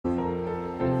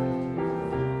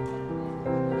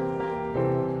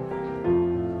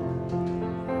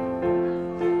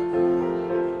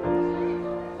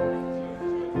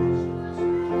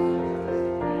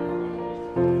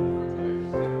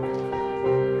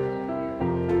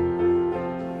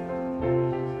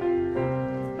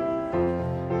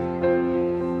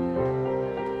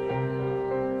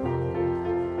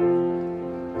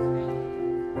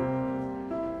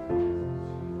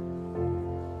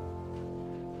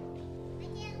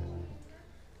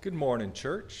Good morning,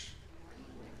 church.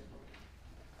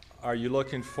 Are you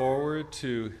looking forward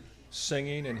to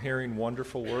singing and hearing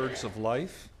wonderful words of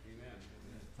life?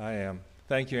 I am.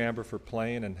 Thank you, Amber, for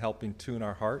playing and helping tune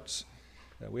our hearts.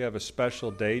 We have a special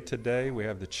day today. We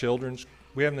have the children's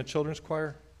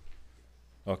choir?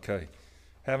 Okay.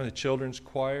 Having the children's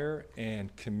choir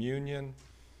and communion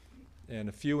and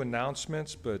a few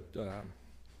announcements, but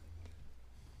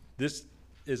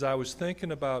as I was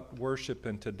thinking about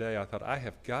worshiping today, I thought I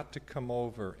have got to come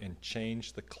over and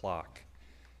change the clock.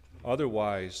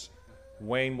 Otherwise,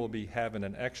 Wayne will be having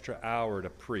an extra hour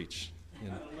to preach. You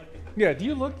know? Yeah, do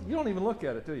you look? You don't even look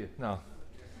at it, do you? No.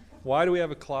 Why do we have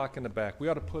a clock in the back? We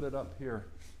ought to put it up here.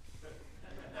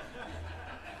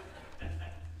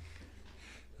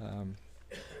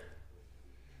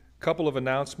 Couple of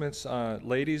announcements.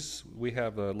 Ladies, we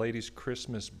have a ladies'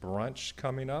 Christmas brunch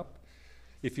coming up.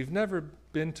 If you've never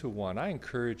been to one, I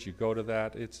encourage you, go to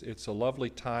that. It's a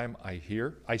lovely time,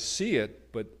 I see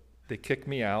it, but they kick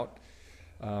me out.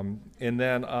 And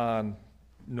then on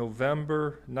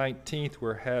November 19th,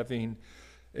 we're having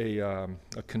a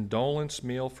condolence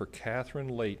meal for Catherine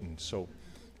Layton. So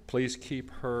please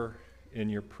keep her in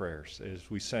your prayers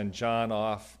as we send John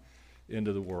off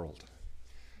into the world.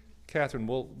 Catherine,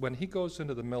 when he goes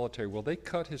into the military, will they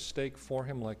cut his steak for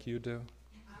him like you do?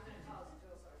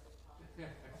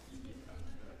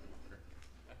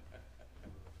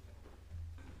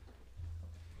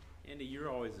 Andy, you're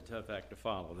always a tough act to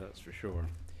follow, that's for sure.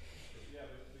 Yeah,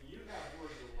 but you have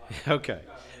words of life. Okay.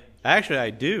 Actually, I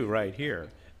do right here.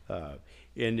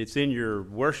 And it's in your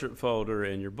worship folder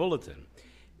in your bulletin.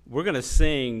 We're going to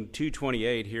sing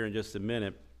 228 here in just a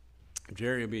minute.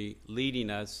 Jerry will be leading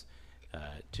us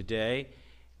today.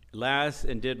 Last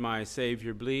and Did My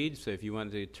Savior Bleed? So if you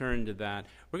want to turn to that.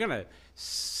 We're going to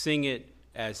sing it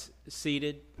as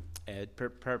seated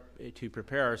to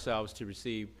prepare ourselves to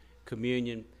receive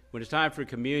communion. When it's time for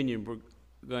communion, we're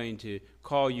going to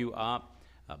call you up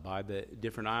by the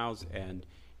different aisles and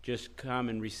just come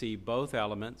and receive both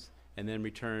elements and then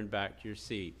return back to your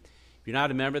seat. If you're not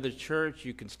a member of the church,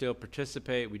 you can still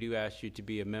participate. We do ask you to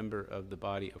be a member of the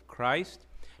body of Christ,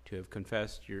 to have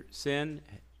confessed your sin,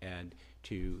 and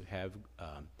to have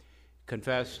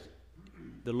confessed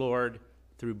the Lord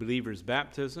through believer's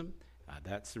baptism.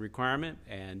 That's the requirement,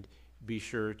 and be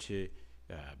sure to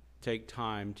take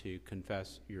time to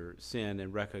confess your sin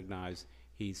and recognize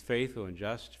He's faithful and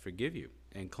just to forgive you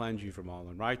and cleanse you from all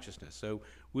unrighteousness. So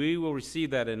we will receive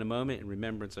that in a moment in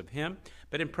remembrance of Him.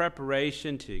 But in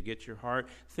preparation to get your heart,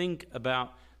 think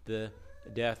about the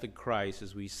death of Christ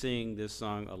as we sing this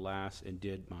song, Alas, and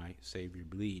Did My Savior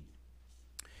Bleed?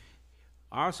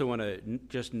 I also want to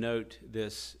just note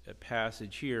this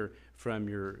passage here from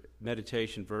your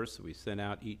meditation verse that we send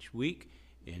out each week.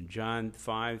 In John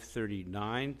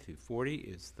 5:39 through 40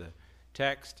 is the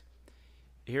text.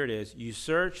 Here it is. You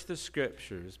search the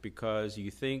Scriptures because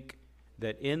you think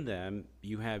that in them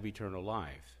you have eternal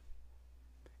life.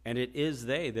 And it is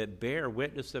they that bear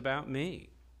witness about me.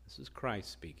 This is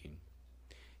Christ speaking.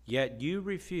 Yet you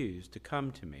refuse to come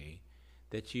to me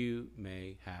that you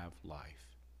may have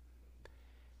life.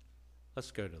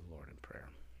 Let's go to the Lord in prayer.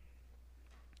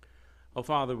 Oh,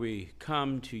 Father, we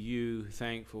come to you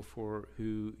thankful for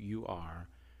who you are.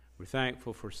 We're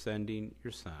thankful for sending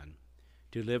your Son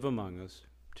to live among us,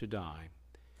 to die,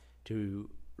 to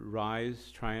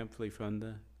rise triumphantly from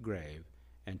the grave,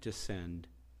 and to ascend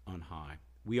on high.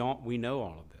 We know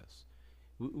all of this.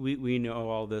 We know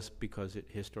all this because it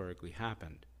historically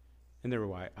happened, and there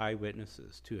were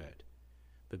eyewitnesses to it.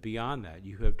 But beyond that,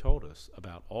 you have told us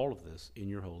about all of this in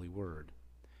your holy word.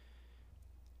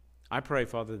 I pray,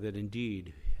 Father, that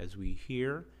indeed, as we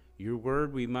hear your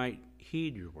word, we might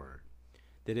heed your word,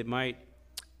 that it might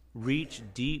reach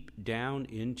deep down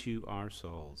into our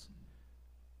souls,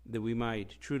 that we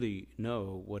might truly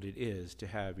know what it is to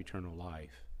have eternal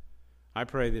life. I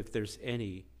pray that if there's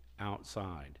any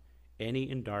outside,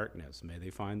 any in darkness, may they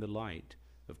find the light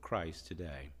of Christ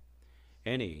today.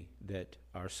 Any that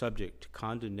are subject to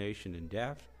condemnation and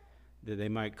death, that they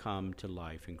might come to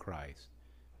life in Christ.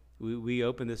 We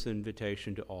open this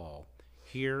invitation to all,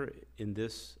 here in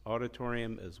this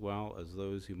auditorium as well as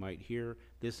those who might hear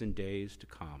this in days to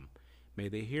come. May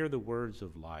they hear the words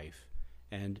of life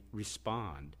and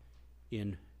respond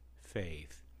in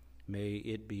faith. May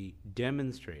it be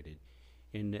demonstrated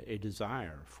in a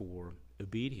desire for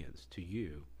obedience to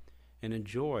you and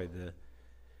enjoy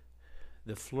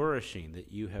the flourishing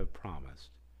that you have promised.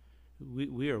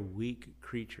 We are weak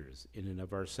creatures in and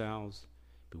of ourselves,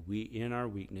 but in our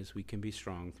weakness, we can be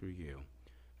strong through you.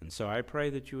 And so I pray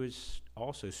that you would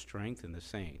also strengthen the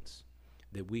saints,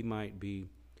 that we might be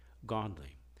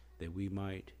godly, that we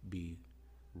might be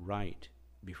right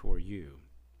before you,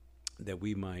 that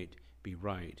we might be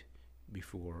right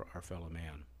before our fellow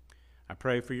man. I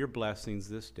pray for your blessings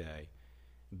this day.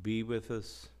 Be with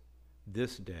us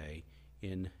this day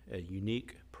in a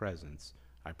unique presence.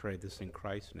 I pray this in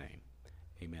Christ's name.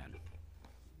 Amen.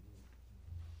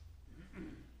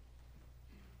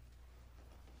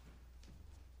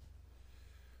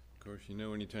 Of course, you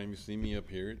know, anytime you see me up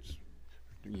here,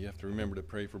 you have to remember to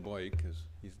pray for Blake because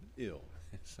he's ill.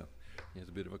 So he has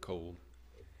a bit of a cold.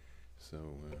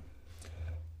 So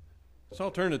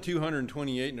I'll turn to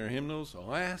 228 in our hymnals.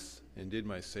 Alas, and did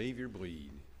my Savior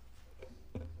bleed?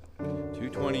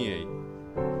 228.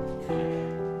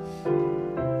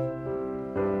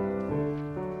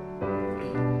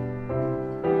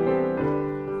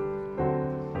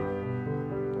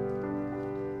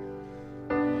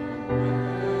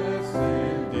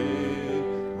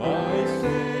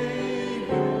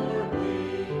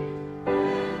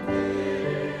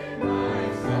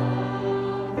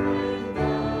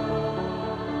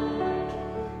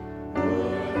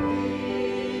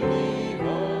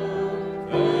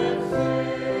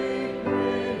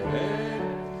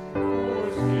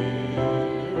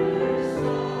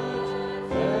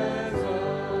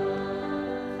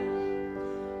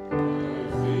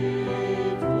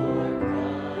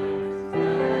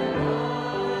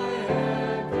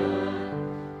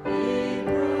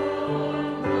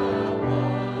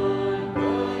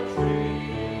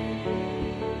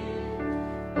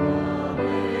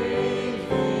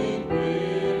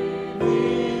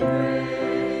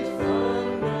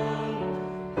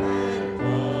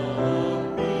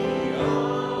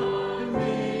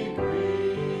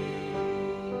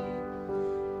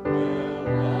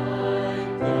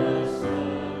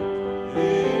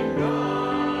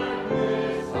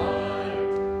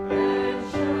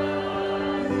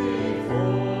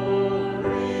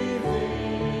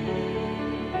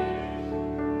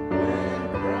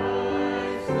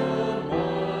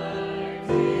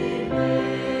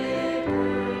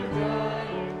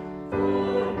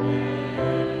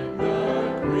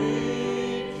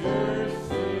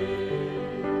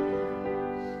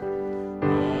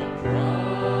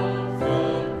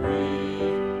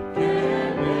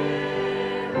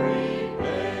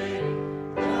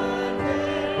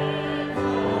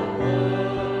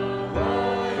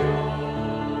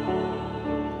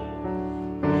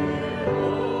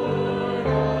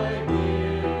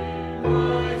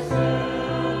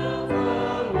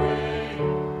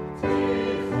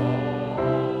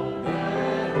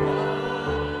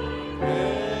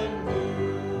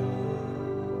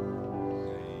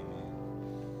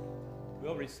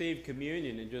 Receive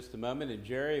communion in just a moment, and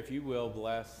Jerry, if you will,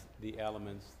 bless the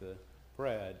elements, the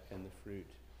bread and the fruit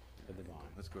of the vine.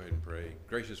 Let's go ahead and pray.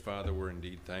 Gracious Father, we're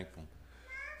indeed thankful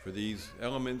for these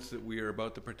elements that we are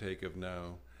about to partake of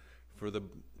now, for the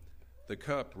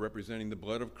cup representing the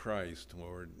blood of Christ,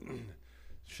 Lord,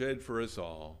 shed for us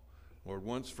all, Lord,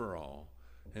 once for all,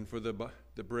 and for the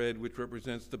bread which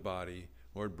represents the body,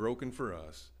 Lord, broken for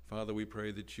us. Father, we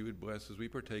pray that you would bless as we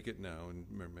partake it now in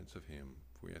remembrance of him.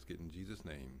 We ask it in Jesus'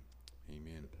 name.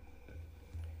 Amen.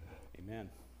 Amen.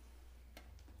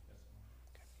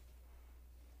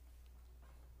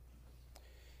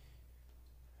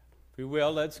 If we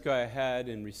will, let's go ahead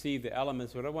and receive the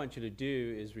elements. What I want you to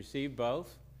do is receive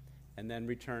both and then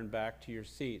return back to your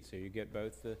seat. So you get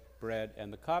both the bread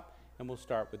and the cup. And we'll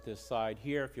start with this side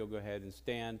here. If you'll go ahead and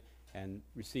stand and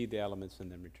receive the elements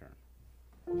and then return.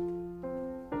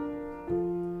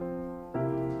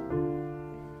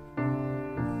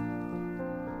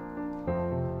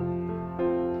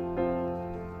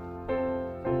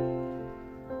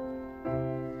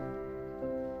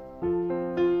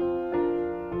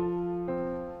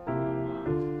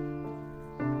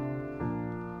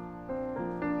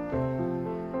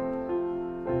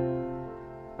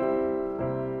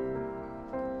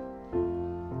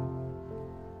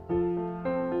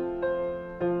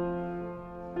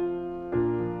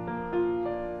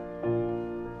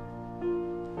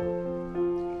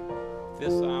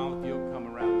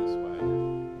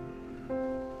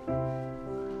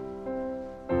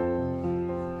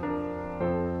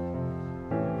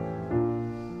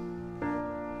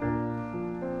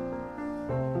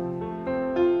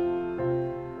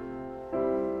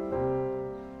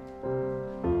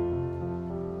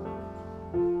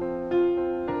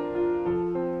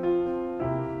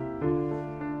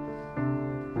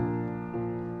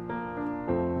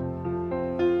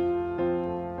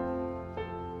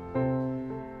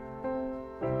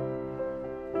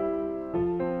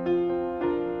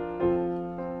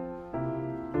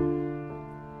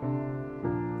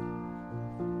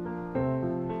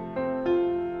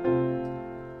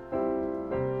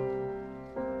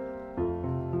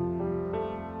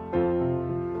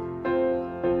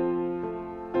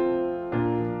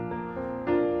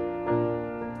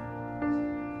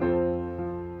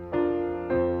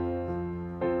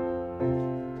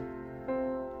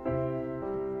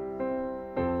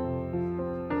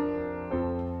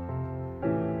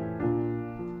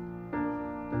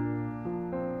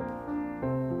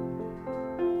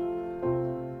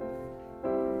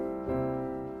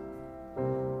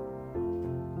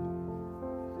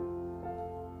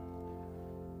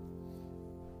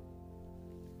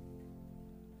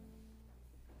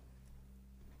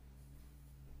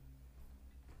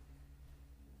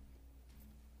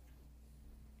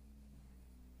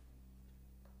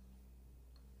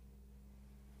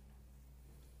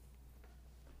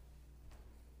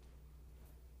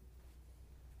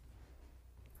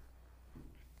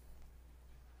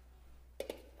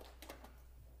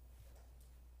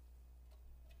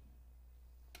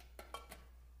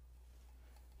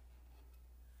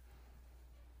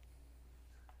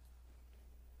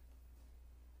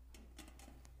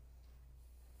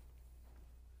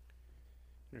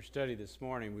 In our study this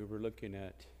morning, we were looking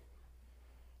at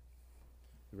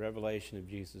the revelation of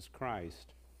Jesus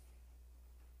Christ.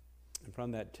 And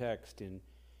from that text in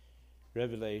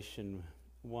Revelation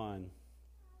 1,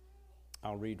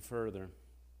 I'll read further.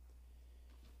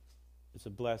 It's a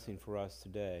blessing for us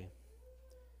today.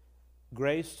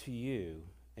 Grace to you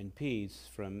and peace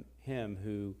from him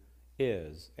who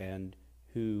is and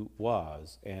who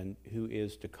was and who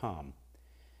is to come,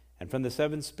 and from the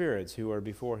seven spirits who are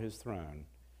before his throne,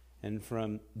 and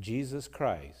from Jesus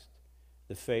Christ,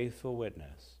 the faithful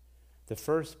witness, the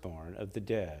firstborn of the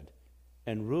dead,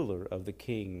 and ruler of the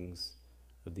kings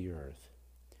of the earth.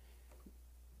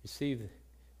 Receive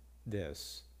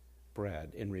this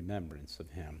bread in remembrance of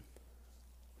him.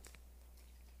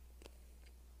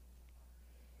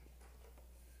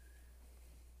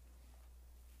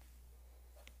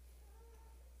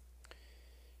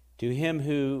 To him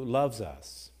who loves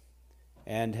us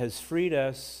and has freed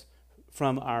us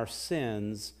from our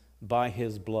sins by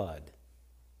his blood,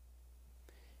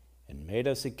 and made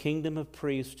us a kingdom of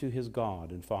priests to his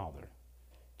God and Father.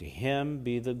 To him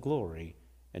be the glory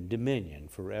and dominion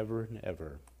forever and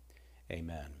ever.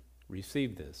 Amen.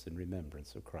 Receive this in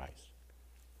remembrance of Christ.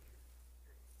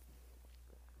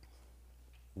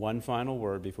 One final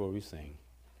word before we sing.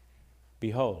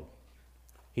 Behold,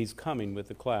 he's coming with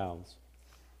the clouds,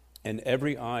 and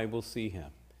every eye will see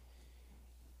him,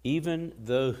 even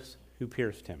those who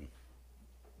pierced him.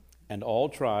 And all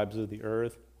tribes of the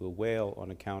earth will wail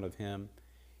on account of him.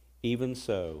 Even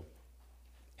so,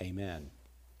 amen.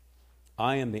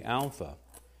 I am the Alpha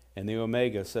and the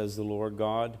Omega, says the Lord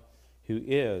God, who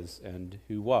is and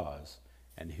who was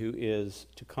and who is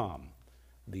to come,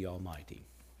 the Almighty.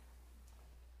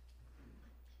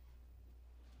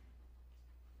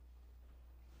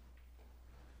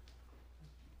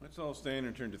 Let's all stand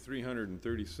and turn to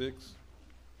 336.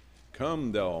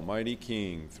 Come, thou almighty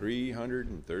King,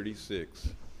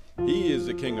 336. He is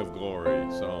the King of glory,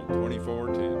 Psalm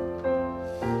 24:10.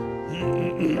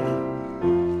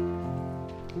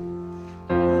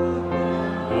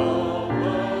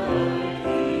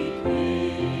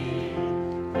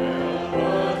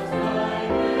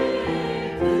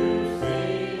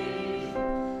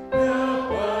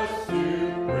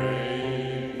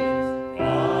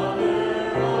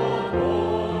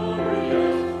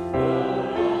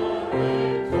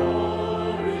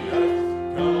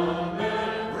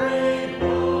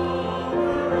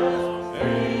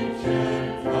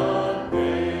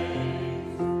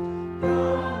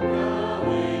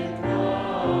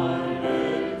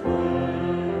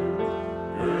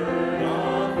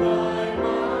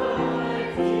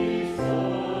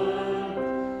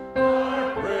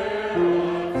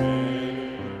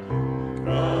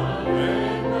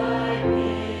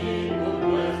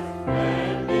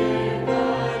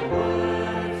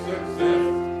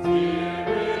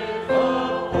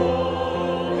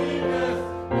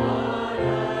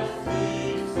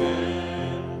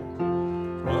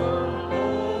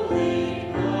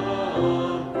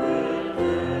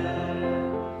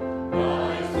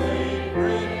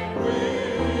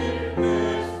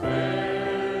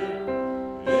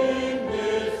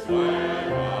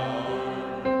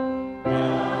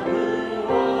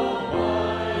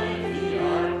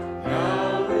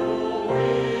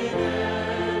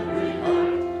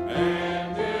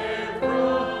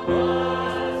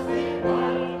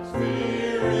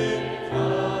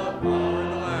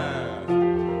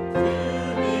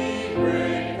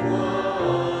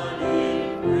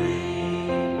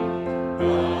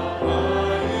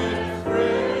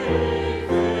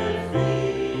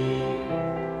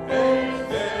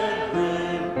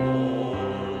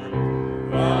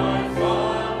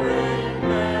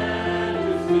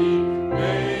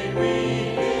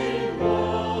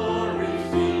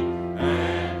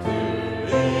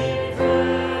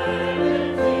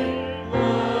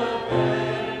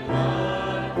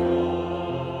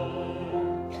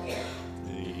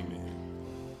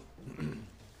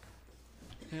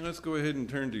 Let's go ahead and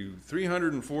turn to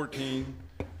 314.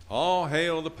 All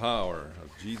hail the power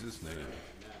of Jesus' name.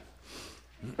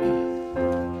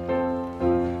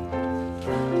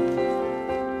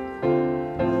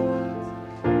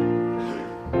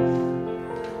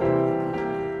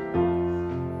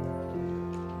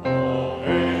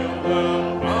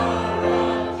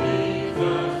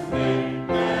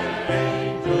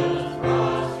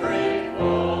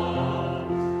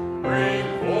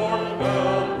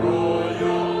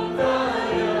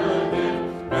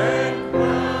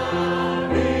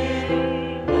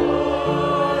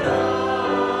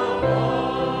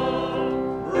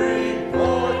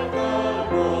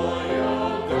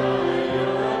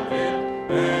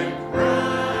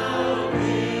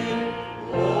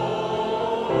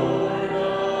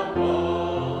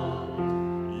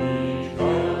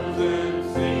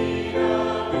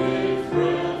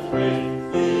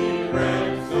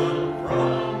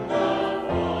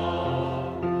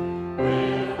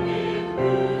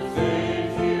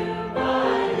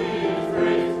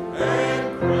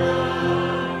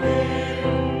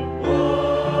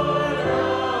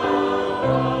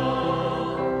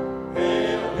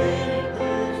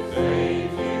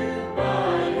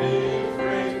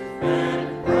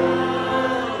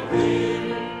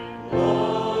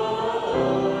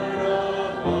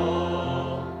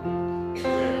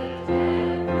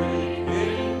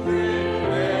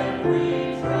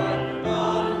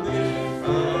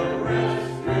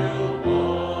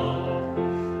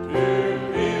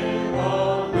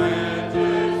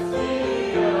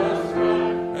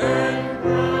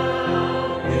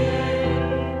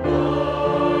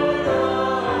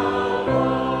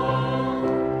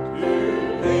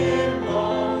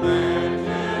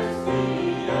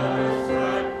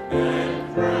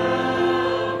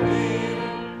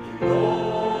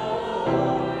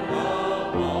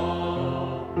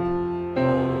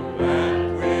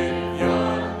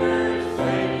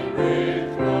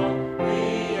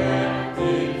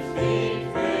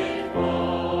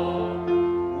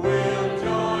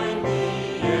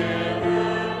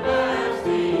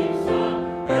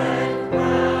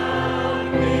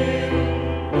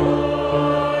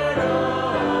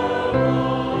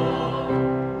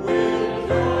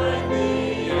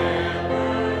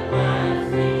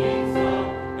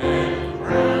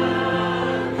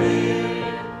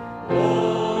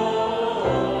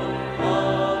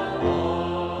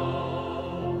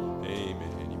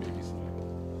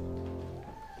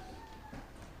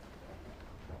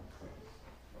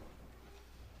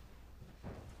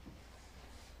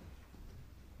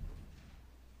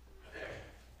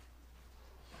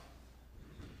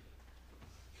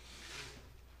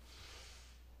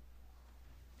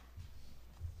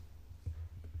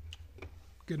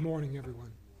 Good morning,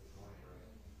 everyone.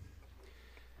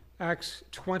 Acts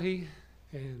 20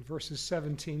 and verses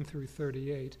 17 through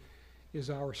 38 is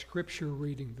our scripture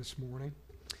reading this morning.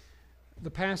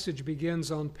 The passage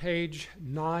begins on page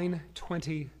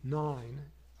 929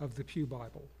 of the Pew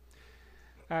Bible.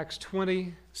 Acts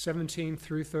 20, 17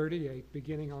 through 38,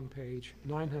 beginning on page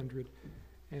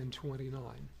 929.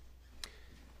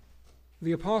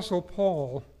 The Apostle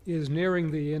Paul is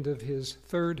nearing the end of his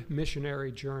third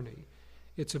missionary journey.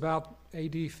 It's about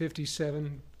AD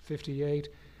 57, 58,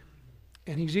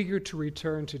 and he's eager to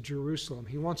return to Jerusalem.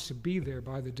 He wants to be there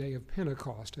by the day of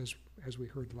Pentecost, as we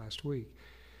heard last week.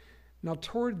 Now,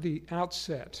 toward the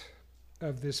outset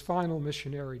of this final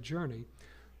missionary journey,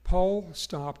 Paul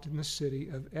stopped in the city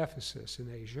of Ephesus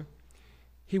in Asia.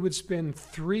 He would spend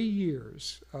 3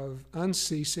 years of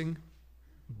unceasing,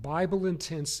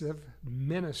 Bible-intensive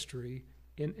ministry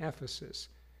in Ephesus.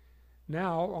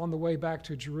 Now, on the way back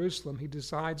to Jerusalem, he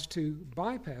decides to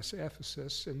bypass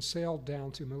Ephesus and sail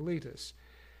down to Miletus.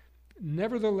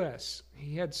 Nevertheless,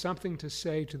 he had something to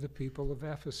say to the people of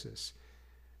Ephesus.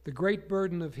 The great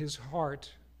burden of his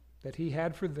heart that he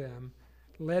had for them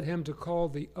led him to call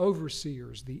the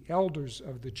overseers, the elders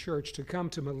of the church, to come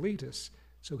to Miletus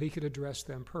so he could address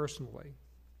them personally.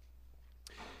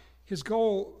 His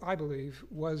goal, I believe,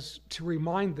 was to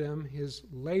remind them his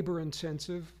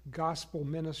labor-intensive gospel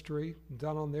ministry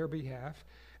done on their behalf,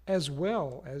 as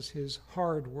well as his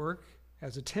hard work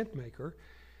as a tent maker,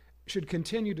 should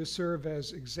continue to serve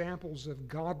as examples of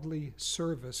godly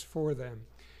service for them.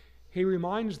 He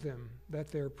reminds them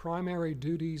that their primary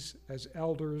duties as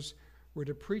elders were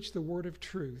to preach the word of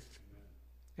truth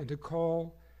and to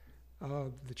call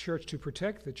the church, to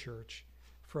protect the church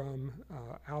from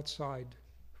outside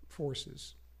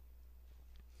forces.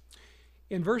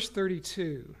 In verse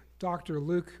 32, Dr.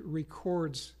 Luke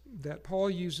records that Paul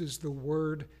uses the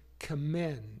word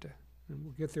commend, and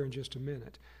we'll get there in just a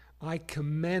minute. I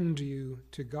commend you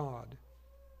to God,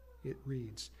 it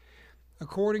reads.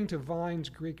 According to Vine's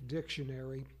Greek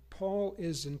dictionary, Paul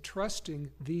is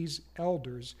entrusting these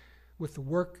elders with the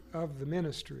work of the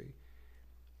ministry,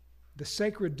 the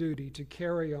sacred duty to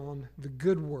carry on the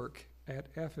good work at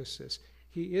Ephesus.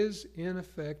 He is, in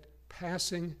effect,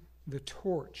 passing the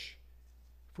torch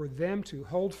for them to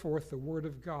hold forth the Word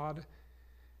of God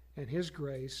and His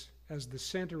grace as the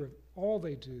center of all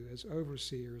they do as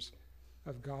overseers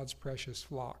of God's precious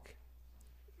flock.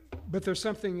 But there's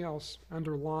something else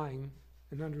underlying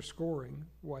and underscoring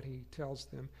what he tells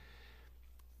them.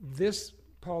 This,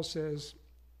 Paul says,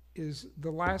 is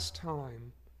the last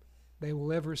time they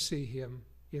will ever see him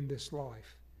in this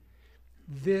life.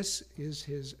 This is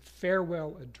his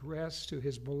farewell address to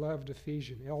his beloved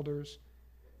Ephesian elders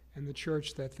and the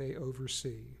church that they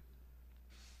oversee.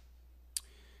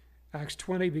 Acts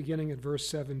 20, beginning at verse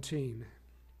 17.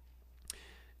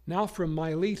 Now from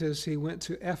Miletus he went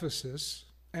to Ephesus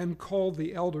and called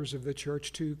the elders of the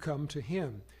church to come to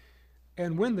him.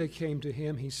 And when they came to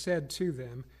him, he said to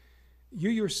them,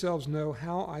 You yourselves know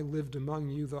how I lived among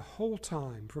you the whole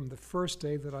time from the first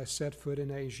day that I set foot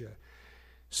in Asia,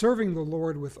 serving the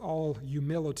Lord with all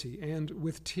humility and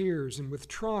with tears and with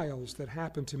trials that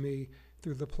happened to me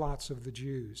through the plots of the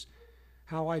Jews,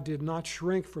 how I did not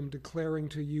shrink from declaring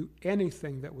to you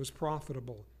anything that was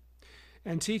profitable,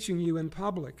 and teaching you in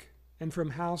public and from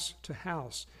house to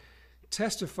house,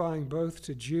 testifying both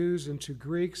to Jews and to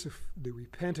Greeks of the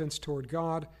repentance toward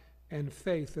God and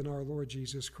faith in our Lord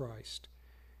Jesus Christ.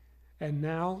 And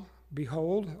now,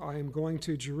 behold, I am going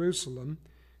to Jerusalem,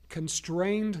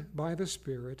 constrained by the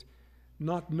Spirit,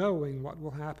 not knowing what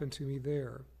will happen to me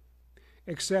there,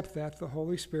 except that the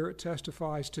Holy Spirit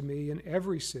testifies to me in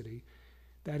every city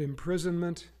that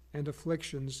imprisonment and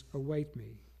afflictions await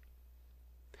me.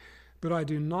 But I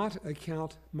do not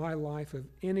account my life of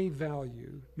any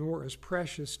value, nor as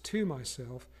precious to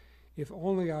myself, if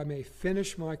only I may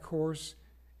finish my course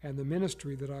and the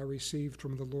ministry that I received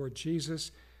from the Lord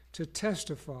Jesus to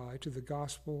testify to the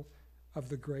gospel of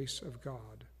the grace of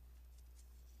God.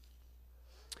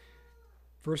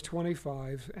 Verse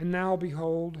 25, And now,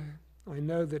 behold, I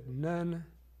know that none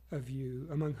of you,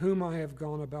 among whom I have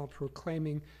gone about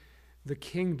proclaiming the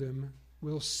kingdom,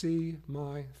 will see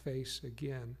my face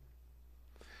again.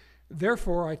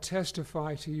 Therefore I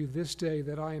testify to you this day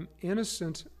that I am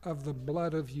innocent of the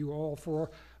blood of you all,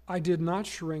 for I did not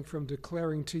shrink from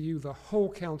declaring to you the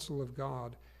whole counsel of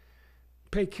God.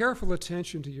 Pay careful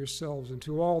attention to yourselves and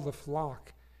to all the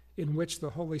flock in which the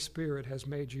Holy Spirit has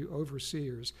made you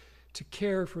overseers, to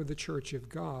care for the church of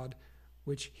God,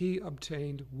 which he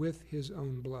obtained with his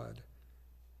own blood.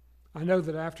 I know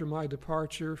that after my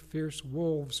departure, fierce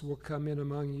wolves will come in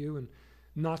among you and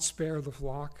not spare the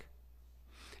flock.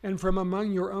 And from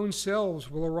among your own selves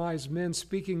will arise men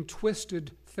speaking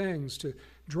twisted things to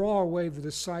draw away the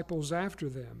disciples after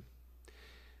them.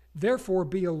 Therefore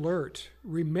be alert,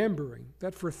 remembering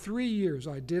that for 3 years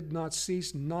I did not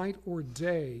cease night or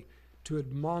day to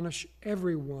admonish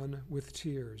everyone with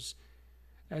tears.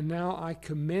 And now I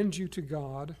commend you to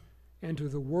God and to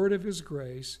the word of his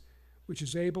grace, which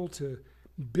is able to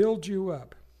build you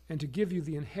up and to give you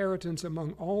the inheritance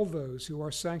among all those who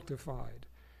are sanctified.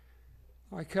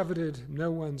 I coveted no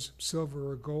one's silver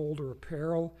or gold or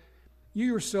apparel. You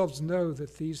yourselves know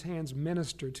that these hands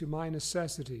ministered to my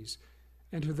necessities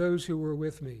and to those who were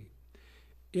with me.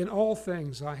 In all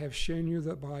things I have shown you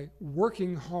that by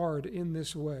working hard in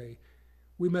this way,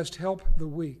 we must help the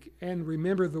weak and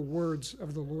remember the words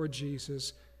of the Lord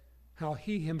Jesus, how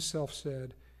he himself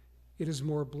said, "It is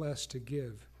more blessed to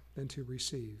give than to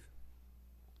receive."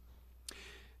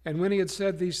 And when he had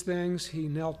said these things, he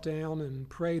knelt down and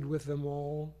prayed with them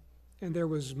all, and there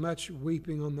was much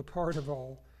weeping on the part of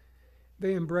all.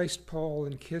 They embraced Paul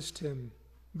and kissed him,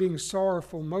 being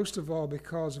sorrowful most of all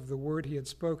because of the word he had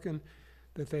spoken,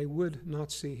 that they would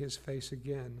not see his face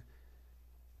again.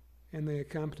 And they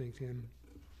accompanied him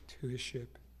to his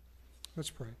ship.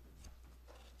 Let's pray.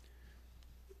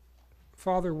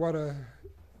 Father, what a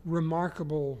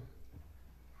remarkable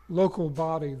local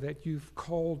body that you've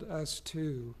called us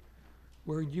to,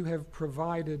 where you have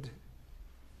provided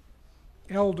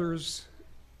elders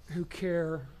who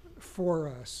care for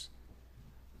us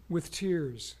with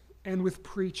tears and with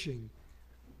preaching,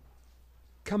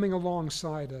 coming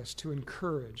alongside us to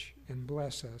encourage and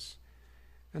bless us.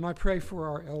 And I pray for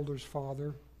our elders,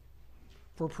 Father,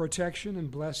 for protection and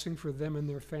blessing for them and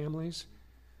their families,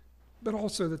 but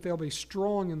also that they'll be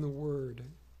strong in the word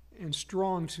and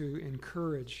strong to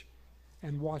encourage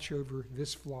and watch over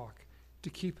this flock to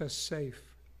keep us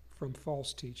safe from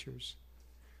false teachers.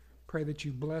 Pray that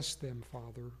you bless them,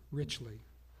 Father, richly.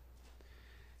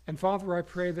 And Father, I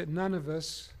pray that none of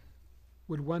us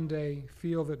would one day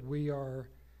feel that we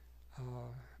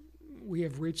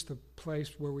have reached the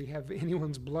place where we have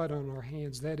anyone's blood on our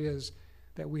hands. That is,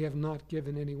 that we have not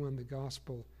given anyone the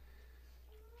gospel.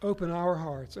 Open our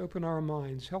hearts, open our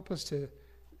minds. Help us to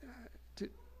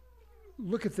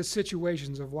look at the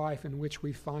situations of life in which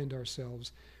we find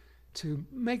ourselves, to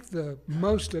make the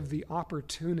most of the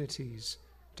opportunities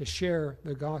to share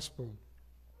the gospel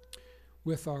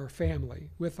with our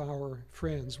family, with our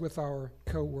friends, with our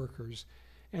co-workers,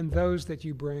 and those that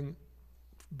you bring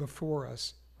before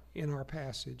us in our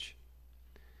passage.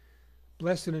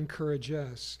 Bless and encourage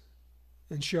us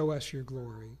and show us your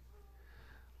glory.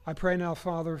 I pray now,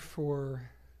 Father, for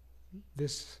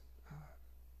this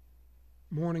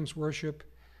morning's worship.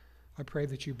 I pray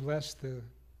that you bless the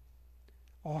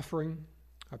offering.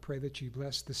 I pray that you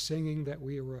bless the singing that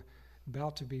we are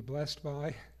about to be blessed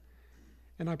by.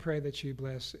 And I pray that you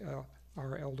bless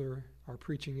our elder, our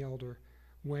preaching elder,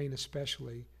 Wayne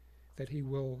especially, that he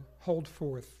will hold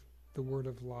forth the word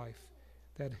of life,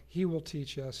 that he will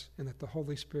teach us, and that the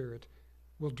Holy Spirit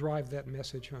will drive that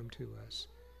message home to us.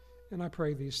 And I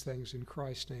pray these things in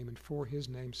Christ's name and for his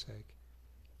name's sake.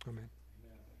 Amen.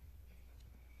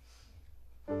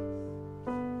 Suffering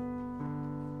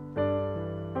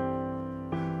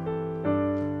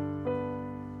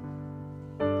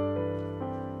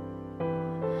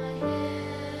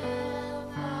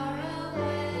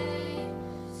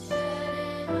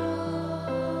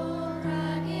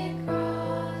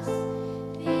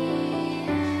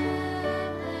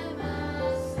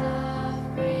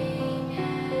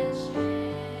and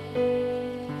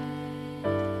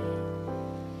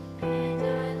shame.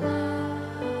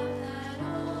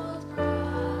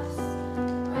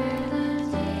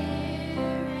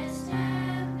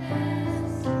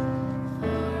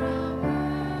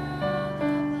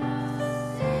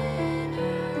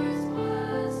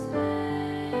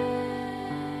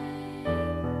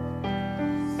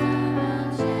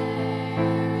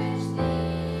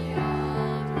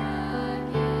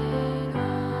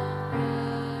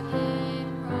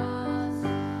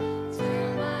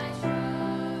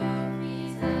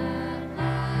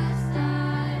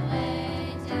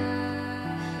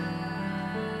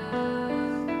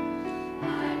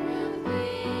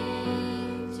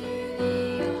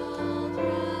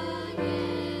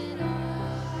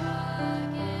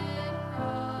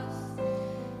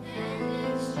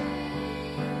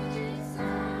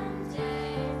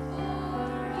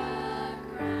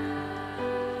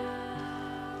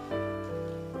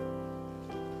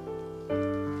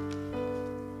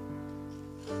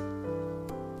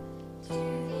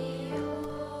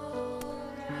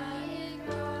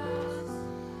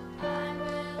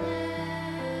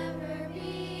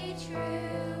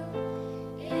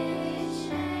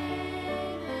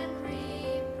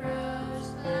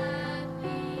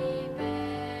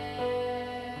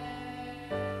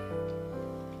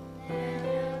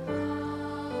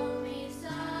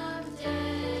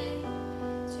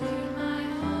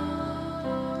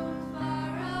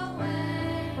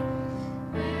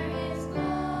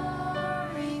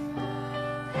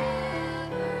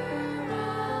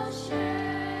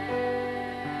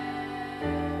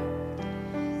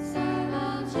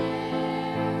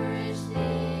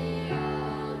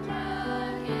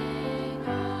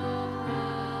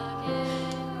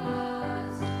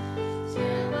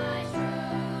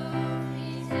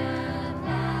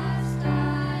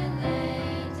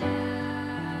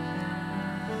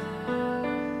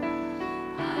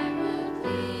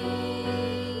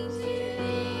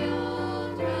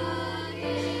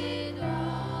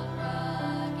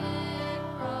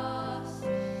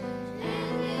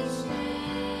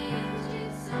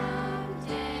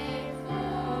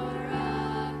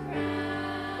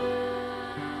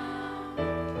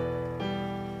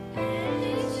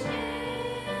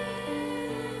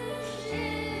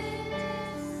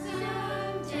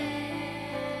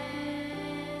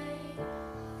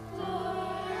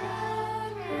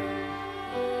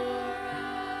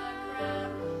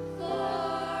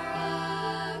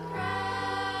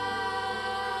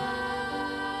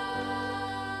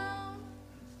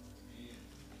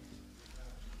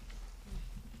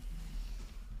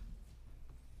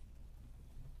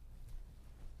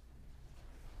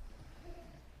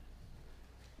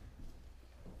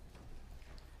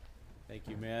 Thank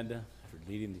you, Amanda,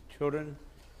 for leading the children.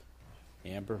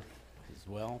 Amber as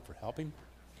well for helping.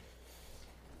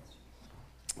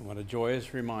 What a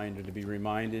joyous reminder to be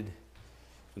reminded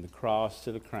from the cross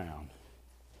to the crown.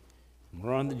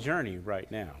 We're on the journey right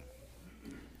now.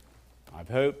 I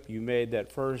hope you made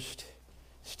that first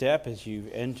step as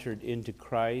you've entered into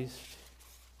Christ,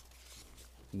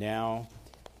 now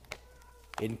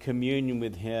in communion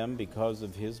with Him because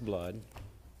of His blood.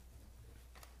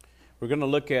 We're going to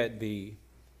look at the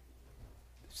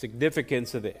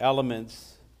significance of the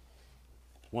elements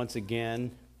once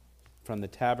again from the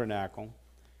tabernacle.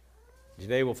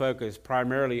 Today we'll focus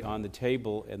primarily on the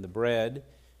table and the bread.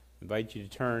 I invite you to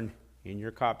turn in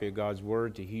your copy of God's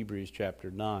Word to Hebrews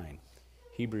chapter 9.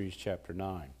 Hebrews chapter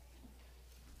 9.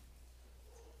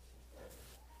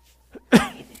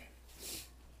 The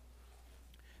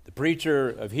preacher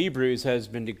of Hebrews has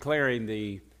been declaring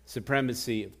the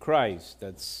supremacy of Christ.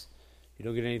 That's, you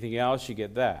don't get anything else, you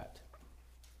get that.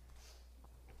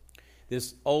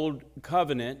 This old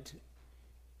covenant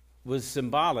was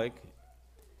symbolic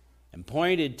and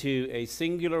pointed to a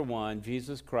singular one,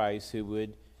 Jesus Christ, who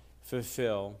would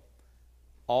fulfill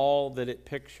all that it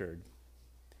pictured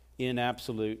in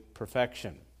absolute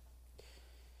perfection.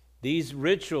 These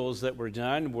rituals that were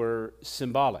done were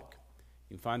symbolic.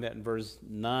 You can find that in verse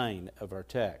 9 of our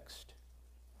text.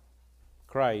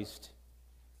 Christ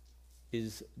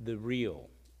is the real.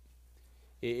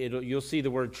 You'll see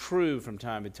the word true from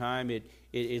time to time.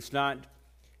 It's not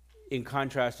in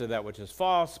contrast to that which is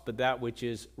false, but that which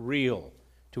is real,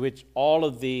 to which all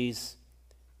of these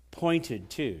pointed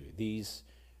to, these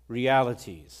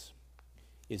realities,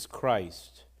 is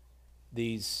Christ.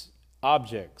 These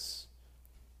objects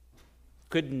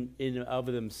couldn't in and of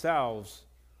themselves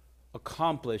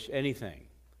accomplish anything,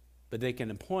 but they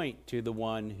can point to the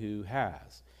one who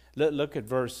has. Look at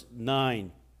verse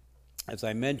 9. As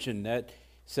I mentioned, that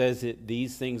says that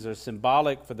these things are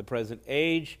symbolic for the present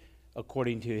age.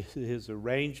 According to his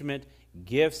arrangement,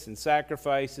 gifts and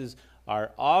sacrifices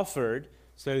are offered.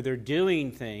 So they're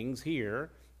doing things here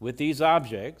with these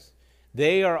objects.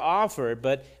 They are offered,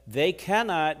 but they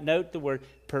cannot, note the word,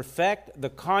 perfect the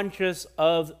conscience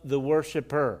of the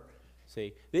worshiper.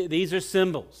 See, these are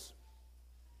symbols.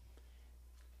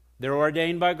 They're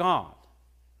ordained by God.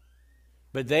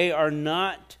 But they are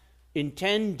not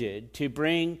intended to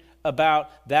bring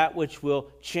about that which will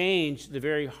change the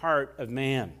very heart of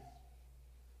man.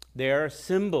 They are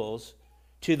symbols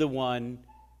to the one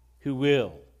who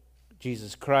will,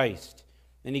 Jesus Christ.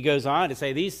 And he goes on to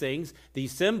say these things,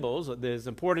 these symbols, as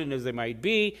important as they might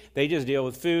be, they just deal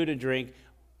with food and drink,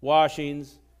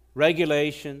 washings,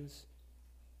 regulations,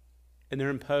 and they're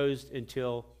imposed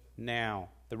until now.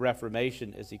 The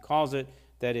Reformation, as he calls it,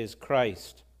 that is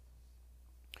Christ.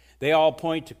 They all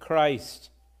point to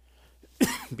Christ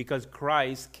because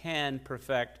Christ can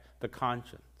perfect the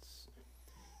conscience.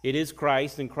 It is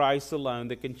Christ and Christ alone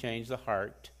that can change the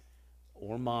heart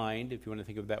or mind, if you want to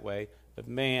think of it that way, of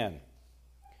man.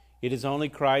 It is only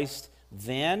Christ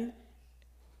then,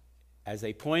 as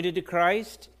they pointed to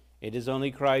Christ. It is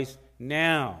only Christ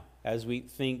now, as we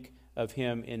think of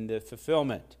him in the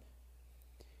fulfillment.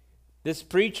 This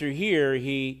preacher here,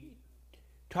 he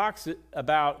talks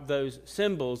about those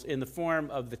symbols in the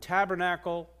form of the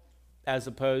tabernacle as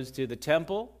opposed to the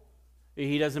temple.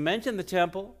 He doesn't mention the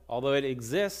temple, although it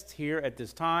exists here at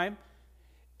this time.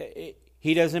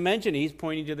 He doesn't mention it. He's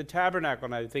pointing to the tabernacle,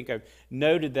 and I think I've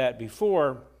noted that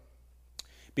before,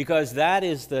 because that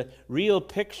is the real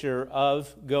picture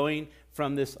of going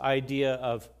from this idea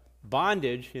of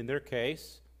bondage, in their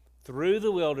case, through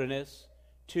the wilderness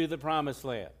to the promised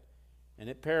land. And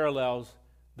it parallels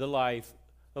the life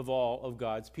of all of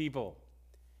God's people.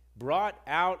 Brought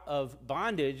out of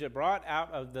bondage, brought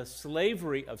out of the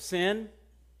slavery of sin,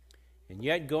 and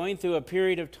yet going through a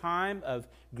period of time of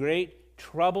great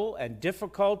trouble and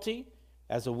difficulty,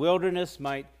 as a wilderness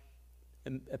might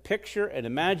picture and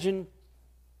imagine,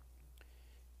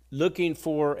 looking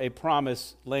for a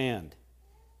promised land.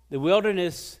 The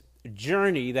wilderness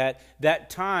journey, that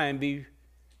time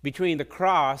between the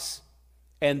cross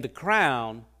and the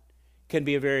crown, can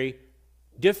be a very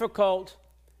difficult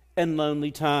and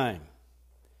lonely time.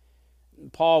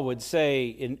 Paul would say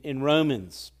in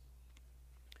Romans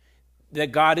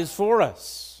that God is for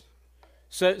us.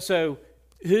 So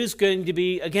who's going to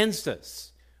be against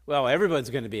us? Well, everyone's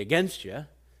going to be against you,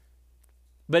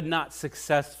 but not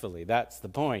successfully. That's the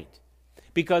point.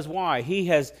 Because why? He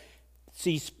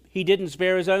didn't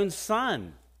spare his own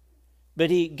son, but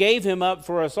he gave him up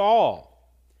for us all.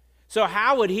 So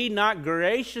how would he not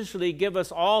graciously give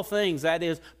us all things, that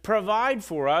is, provide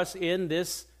for us in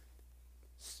this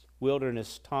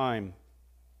wilderness time?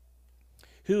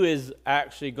 who is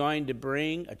actually going to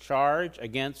bring a charge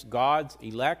against God's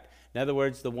elect. In other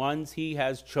words, the ones he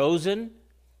has chosen,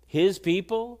 his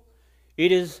people.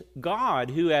 It is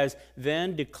God who has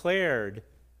then declared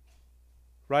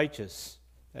righteous,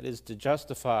 that is, to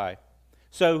justify.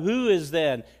 So who is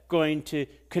then going to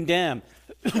condemn?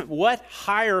 What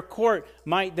higher court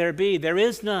might there be? There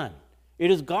is none. It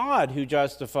is God who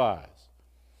justifies.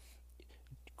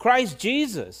 Christ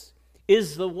Jesus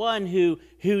is the one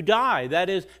who died, that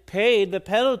is, paid the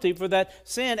penalty for that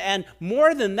sin. And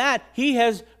more than that, he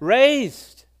has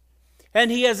raised. And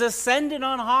he has ascended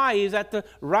on high. He's at the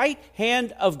right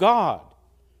hand of God.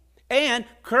 And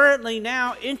currently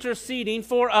now interceding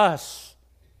for us.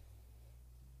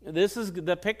 This is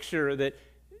the picture that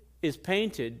is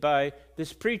painted by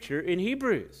this preacher in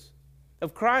Hebrews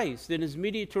of Christ in his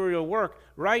mediatorial work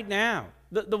right now.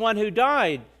 The one who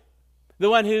died,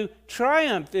 the one who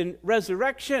triumphed in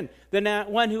resurrection, the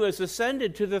one who has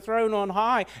ascended to the throne on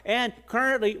high, and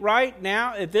currently, right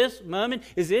now, at this moment,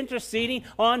 is interceding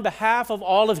on behalf of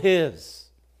all of his.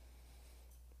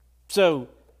 So,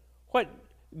 what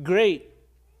great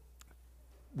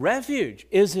refuge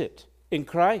is it in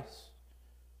Christ?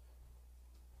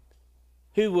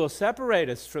 Who will separate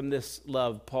us from this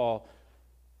love, Paul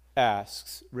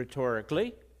asks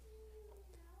rhetorically?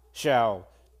 Shall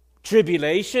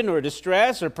tribulation or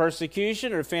distress or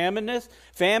persecution or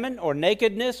famine or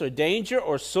nakedness or danger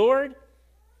or sword?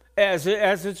 As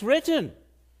it's written,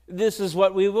 this is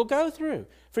what we will go through.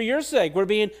 For your sake, we're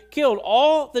being killed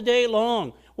all the day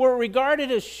long. We're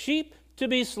regarded as sheep to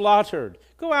be slaughtered.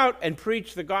 Go out and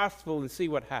preach the gospel and see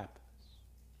what happens.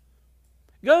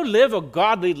 Go live a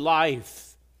godly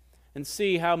life and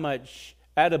see how much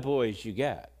attaboys you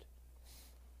get.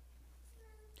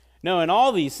 No, in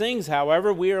all these things,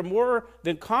 however, we are more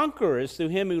than conquerors through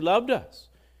him who loved us.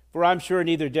 For I'm sure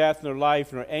neither death, nor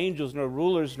life, nor angels, nor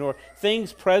rulers, nor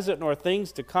things present, nor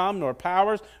things to come, nor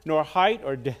powers, nor height,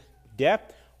 or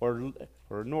depth, or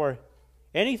nor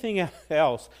anything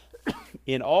else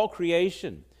in all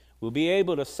creation will be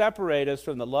able to separate us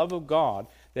from the love of God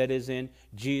that is in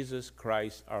Jesus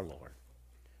Christ our Lord.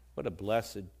 What a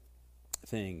blessed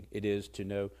thing it is to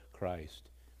know Christ.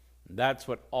 And that's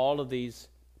what all of these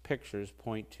pictures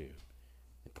point to.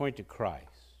 They point to Christ.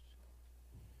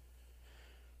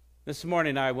 This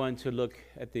morning I want to look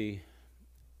at the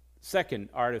second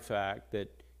artifact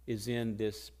that is in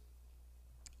this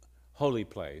holy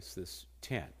place, this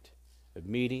tent of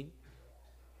meeting.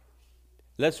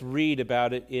 Let's read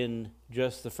about it in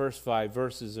just the first 5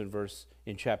 verses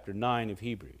in chapter 9 of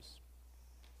Hebrews.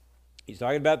 He's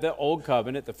talking about the old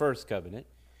covenant, the first covenant.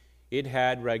 It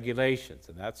had regulations,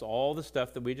 and that's all the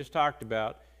stuff that we just talked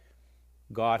about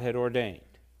God had ordained.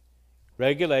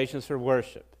 Regulations for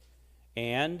worship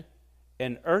and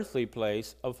an earthly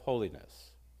place of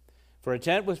holiness. For a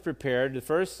tent was prepared, the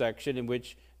first section in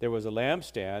which there was a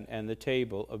lampstand and the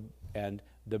table and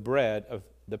the bread of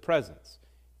the presence.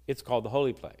 It's called the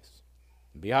holy place.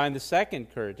 Behind the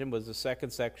second curtain was the second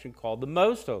section called the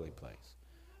most holy place,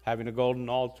 having a golden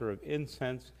altar of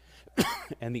incense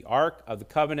and the ark of the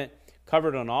covenant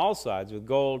covered on all sides with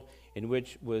gold, in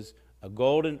which was a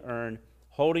golden urn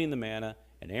holding the manna,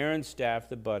 and Aaron's staff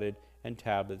that budded, and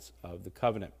tablets of the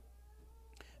covenant.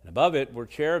 And above it were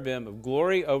cherubim of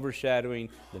glory overshadowing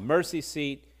the mercy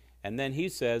seat. And then he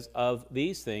says, of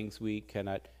these things we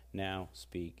cannot now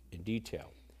speak in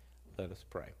detail. Let us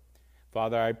pray.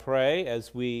 Father, I pray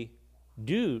as we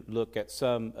do look at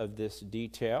some of this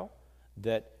detail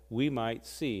that we might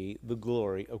see the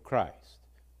glory of Christ.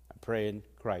 I pray in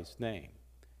Christ's name.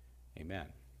 Amen.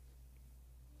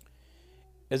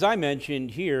 As I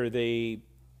mentioned here, the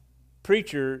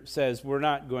preacher says we're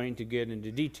not going to get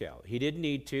into detail. He didn't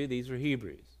need to. These were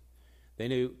Hebrews. They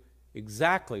knew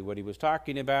exactly what he was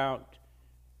talking about.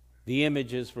 The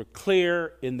images were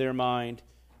clear in their mind.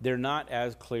 They're not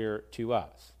as clear to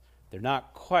us. They're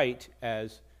not quite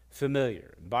as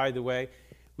familiar. By the way,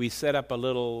 we set up a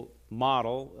little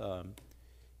model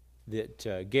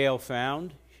that Gail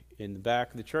found in the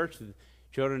back of the church.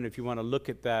 Children, if you want to look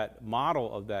at that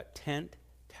model of that tent,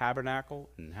 tabernacle,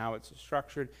 and how it's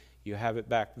structured, you have it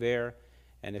back there.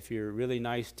 And if you're really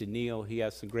nice to Neil, he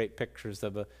has some great pictures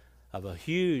of a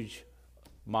huge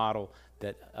model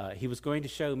that he was going to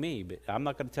show me, but I'm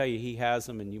not going to tell you he has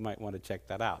them, and you might want to check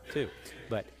that out too.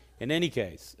 But in any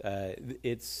case,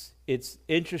 it's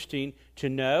interesting to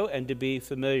know and to be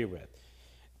familiar with.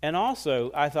 And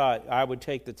also, I thought I would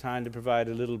take the time to provide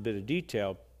a little bit of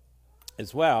detail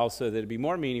as well, so that it'd be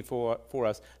more meaningful for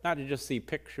us, not to just see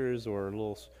pictures or a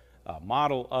little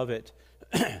model of it.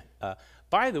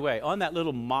 By the way, on that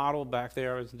little model back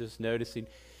there, I was just noticing,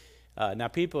 Now,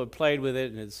 people have played with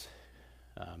it, and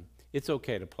it's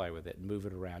okay to play with it and move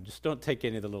it around. Just don't take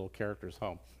any of the little characters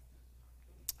home.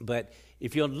 But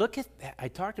if you'll look at, I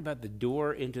talked about the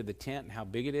door into the tent and how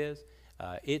big it is.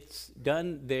 It's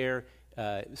done there.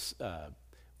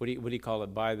 What do you call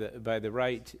it? By the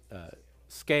right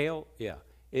scale. Yeah,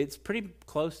 it's pretty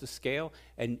close to scale,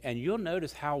 and you'll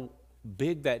notice how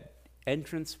big that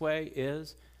entranceway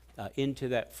is into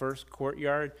that first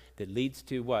courtyard that leads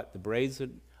to what? The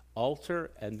brazen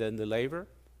altar and then the laver.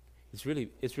 It's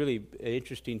really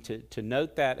interesting to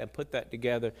note that and put that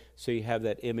together so you have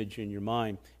that image in your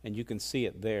mind and you can see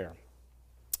it there.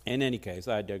 In any case,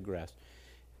 I digress.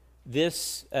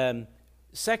 This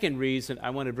second reason I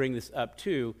want to bring this up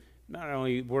too, not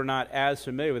only we're not as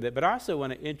familiar with it, but I also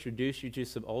want to introduce you to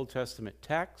some Old Testament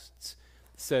texts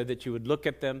so that you would look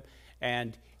at them.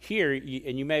 And here,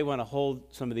 and you may want to hold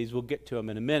some of these, we'll get to them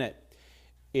in a minute.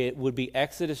 It would be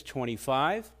Exodus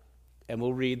 25, and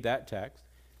we'll read that text,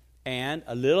 and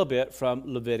a little bit from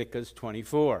Leviticus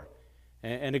 24.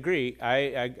 And agree,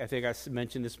 I think I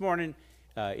mentioned this morning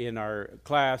in our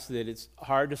class that it's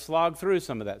hard to slog through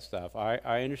some of that stuff.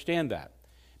 I understand that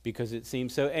because it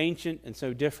seems so ancient and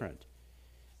so different.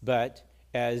 But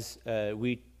as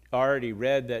we already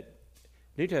read that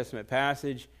New Testament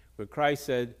passage where Christ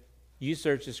said, "You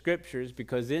search the Scriptures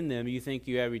because in them you think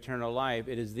you have eternal life.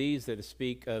 It is these that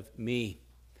speak of me."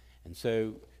 And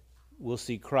so we'll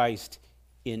see Christ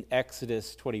in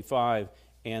Exodus 25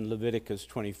 and Leviticus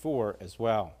 24 as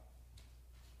well.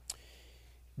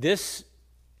 This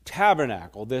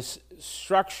tabernacle, this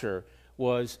structure,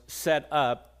 was set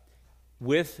up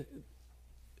with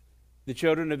the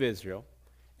children of Israel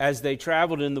as they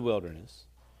traveled in the wilderness.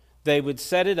 They would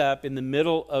set it up in the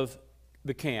middle of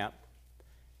the camp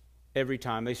every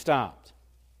time they stopped.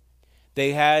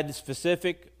 They had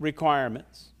specific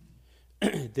requirements.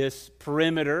 This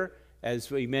perimeter, as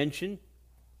we mentioned,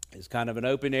 is kind of an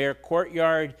open-air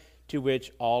courtyard to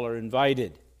which all are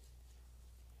invited.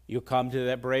 You'll come to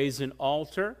that brazen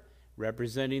altar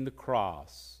representing the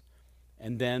cross,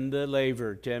 and then the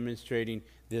laver demonstrating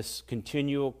this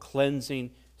continual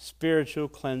cleansing, spiritual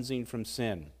cleansing from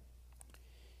sin.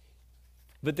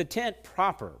 But the tent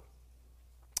proper,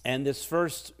 and this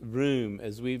first room,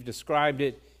 as we've described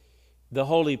it, the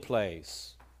holy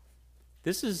place,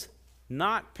 this is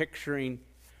not picturing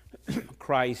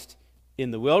Christ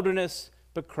in the wilderness,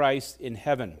 but Christ in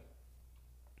heaven.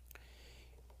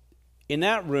 In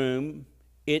that room,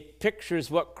 it pictures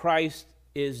what Christ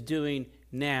is doing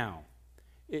now.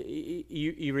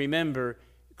 You remember,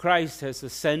 Christ has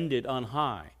ascended on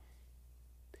high.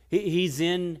 He's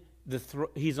on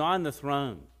the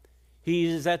throne. He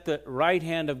is at the right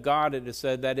hand of God, it is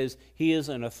said. That is, he is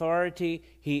in authority,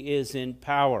 he is in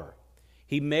power.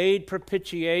 He made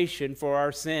propitiation for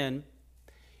our sin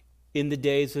in the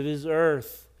days of his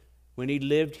earth when he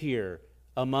lived here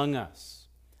among us.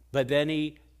 But then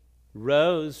he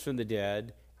rose from the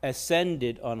dead,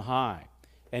 ascended on high,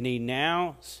 and he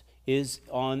now is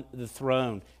on the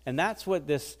throne. And that's what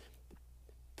this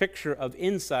picture of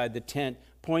inside the tent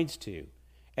points to.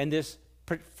 And this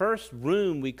first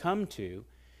room we come to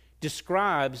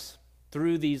describes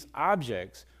through these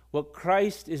objects what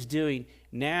Christ is doing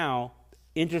now,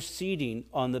 interceding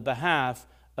on the behalf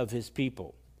of his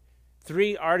people.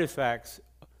 3 artifacts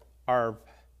are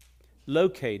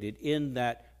located in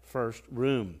that first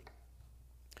room: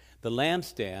 the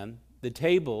lampstand, the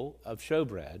table of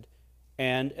showbread,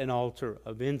 and an altar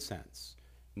of incense.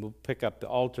 We'll pick up the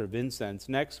altar of incense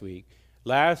next week.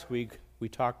 Last week we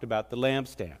talked about the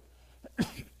lampstand.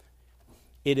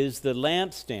 It is the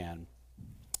lampstand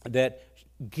that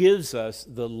gives us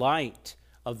the light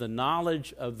of the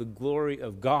knowledge of the glory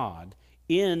of God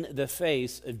in the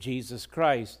face of Jesus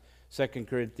Christ, 2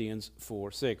 Corinthians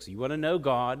 4:6. You want to know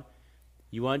God,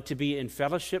 you want to be in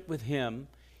fellowship with him,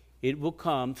 it will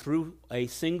come through a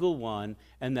single one,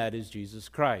 and that is Jesus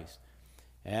Christ.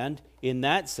 And in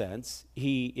that sense,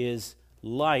 he is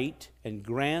light and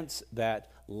grants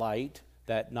that light,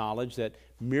 that knowledge, that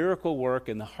miracle work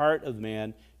in the heart of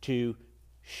man to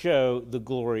show the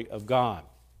glory of God.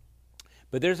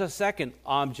 But there's a second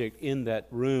object in that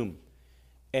room,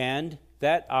 and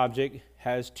that object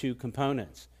has 2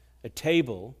 components: a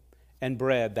table and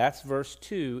bread. That's verse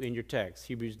 2 in your text,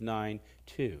 Hebrews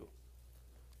 9:2.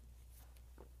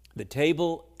 The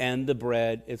table and the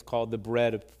bread is called the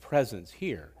bread of presence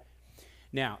here.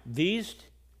 Now, these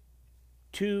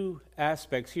 2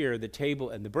 aspects here, the table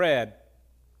and the bread,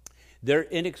 they're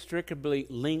inextricably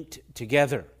linked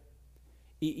together.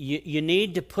 You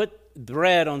need to put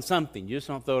bread on something. You just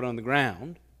don't throw it on the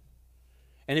ground.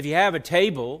 And if you have a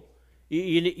table,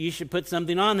 You should put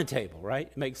something on the table, right?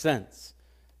 It makes sense.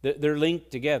 They're linked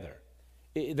together.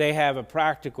 They have a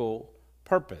practical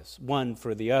purpose, one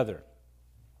for the other.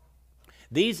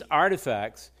 These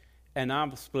artifacts, and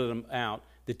I'll split them out,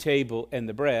 the table and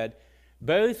the bread,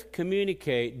 both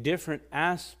communicate different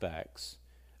aspects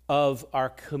of our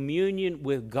communion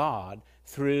with God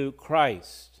through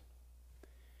Christ.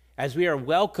 As we are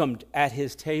welcomed at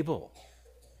his table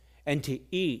and to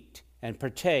eat and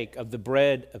partake of the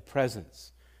bread of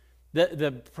presence.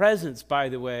 The presence, by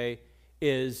the way,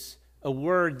 is a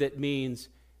word that means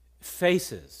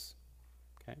faces.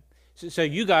 Okay? So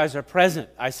you guys are present.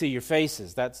 I see your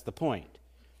faces. That's the point.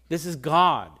 This is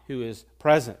God who is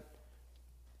present.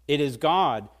 It is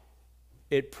God.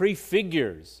 It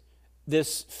prefigures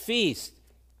this feast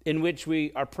in which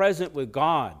we are present with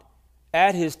God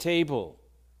at his table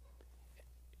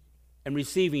and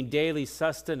receiving daily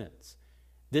sustenance.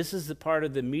 This is the part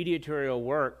of the mediatorial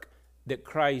work that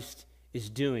Christ is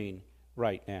doing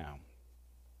right now.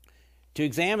 To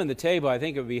examine the table, I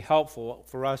think it would be helpful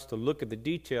for us to look at the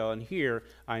detail, and here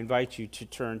I invite you to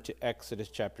turn to Exodus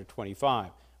chapter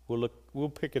 25. We'll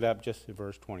pick it up just in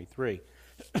verse 23.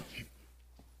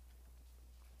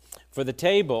 For the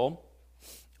table,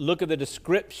 look at the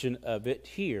description of it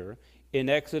here in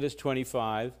Exodus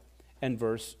 25 and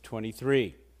verse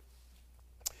 23.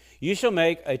 You shall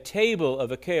make a table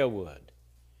of acacia wood.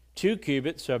 2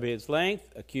 cubits shall be its length,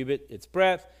 a cubit its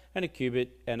breadth, and a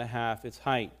cubit and a half its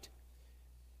height.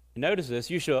 And notice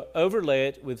this, you shall overlay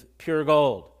it with pure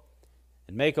gold,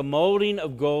 and make a molding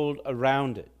of gold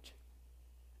around it.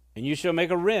 And you shall make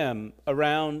a rim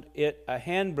around it a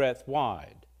handbreadth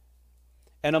wide,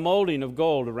 and a molding of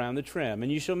gold around the trim.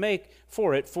 And you shall make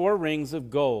for it 4 rings of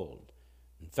gold,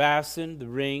 and fasten the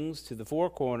rings to the 4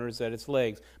 corners at its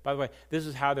legs. By the way, this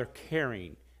is how they're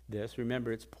carrying this.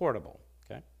 Remember, it's portable.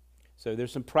 Okay, so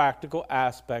there's some practical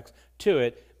aspects to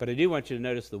it, but I do want you to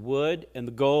notice the wood and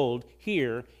the gold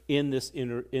here in this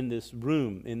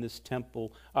room, in this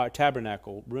temple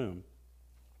tabernacle room.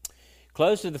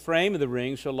 Close to the frame of the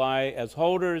ring shall lie as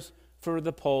holders for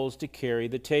the poles to carry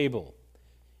the table.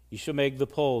 You shall make the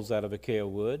poles out of acacia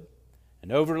wood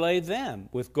and overlay them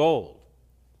with gold.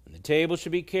 And the table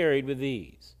shall be carried with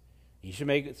these. You shall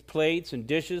make its plates and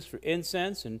dishes for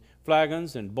incense, and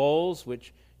flagons and bowls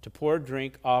which to pour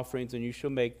drink offerings, and you shall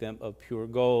make them of pure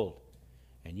gold.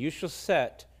 And you shall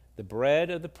set the bread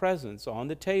of the presence on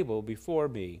the table before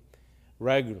me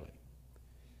regularly.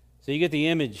 So you get the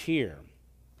image here.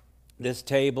 This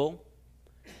table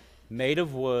made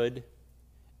of wood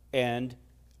and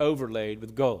overlaid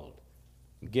with gold.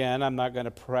 Again, I'm not going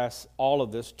to press all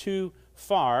of this too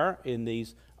far in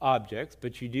these objects,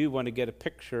 but you do want to get a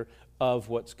picture of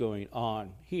what's going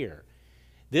on here.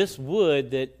 This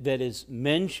wood that is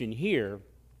mentioned here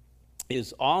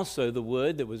is also the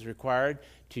wood that was required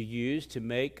to use to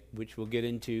make, which we'll get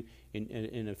into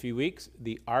in a few weeks,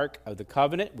 the Ark of the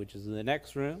Covenant, which is in the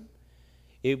next room.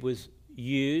 It was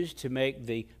used to make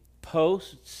the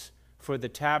posts for the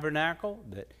tabernacle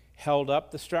that held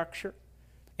up the structure,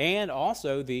 and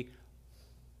also the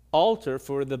altar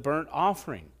for the burnt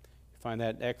offering. You find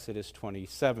that in Exodus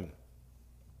 27.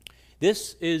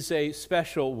 This is a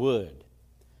special wood,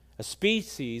 a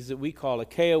species that we call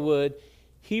acacia wood.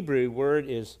 Hebrew word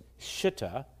is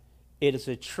shittah. It is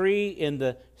a tree in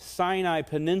the Sinai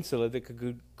Peninsula that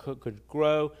could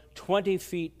grow 20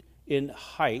 feet in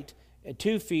height and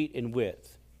 2 feet in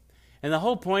width. And the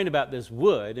whole point about this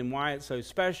wood and why it's so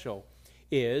special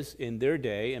is, in their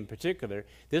day in particular,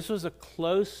 this was a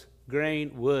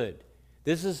close-grained wood.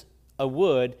 This is a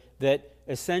wood that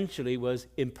essentially was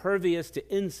impervious to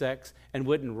insects and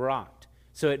wouldn't rot.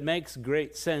 So it makes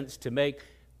great sense to make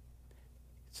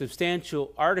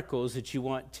substantial articles that you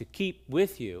want to keep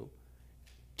with you,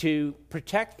 to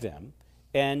protect them,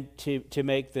 and to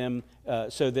make them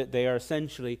so that they are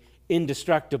essentially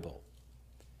indestructible.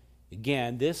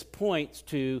 Again, this points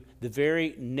to the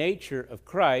very nature of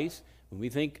Christ. When we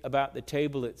think about the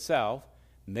table itself,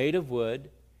 made of wood,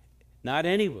 not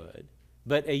any wood,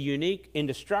 but a unique,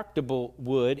 indestructible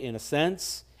wood in a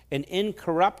sense, an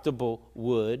incorruptible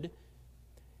wood,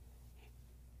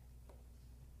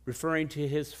 referring to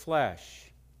his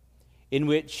flesh, in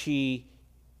which he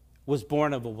was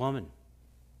born of a woman,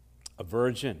 a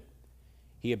virgin.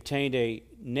 He obtained a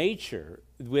nature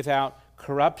without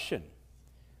corruption,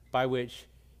 by which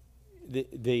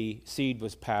the seed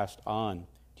was passed on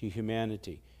to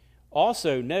humanity.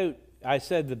 Also, note, I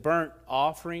said the burnt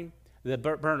offering, the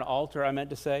burnt altar, I meant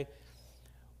to say,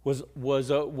 was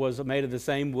made of the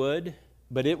same wood,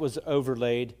 but it was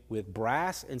overlaid with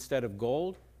brass instead of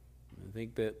gold. I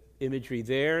think the imagery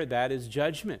there, that is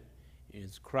judgment.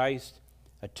 Is Christ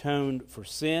atoned for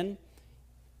sin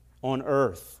on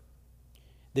earth.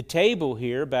 The table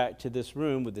here, back to this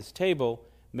room with this table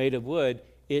made of wood,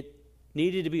 it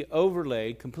needed to be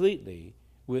overlaid completely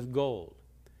with gold,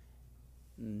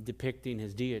 depicting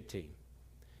his deity.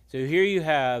 So here you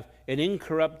have an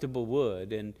incorruptible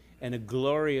wood and a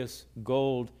glorious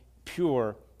gold,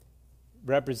 pure,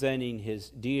 representing his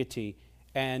deity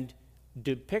and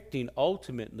depicting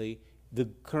ultimately the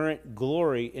current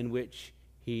glory in which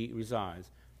he resides.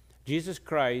 Jesus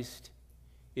Christ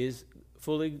is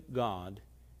fully God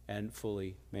and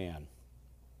fully man.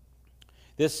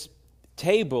 This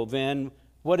table, then,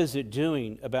 what is it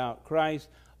doing about Christ?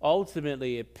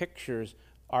 Ultimately, it pictures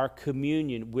our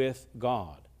communion with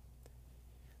God.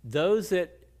 Those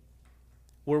that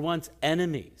were once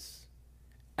enemies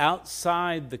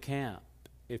outside the camp,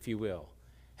 if you will,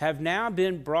 have now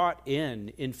been brought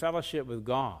in fellowship with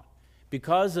God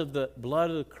because of the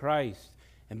blood of Christ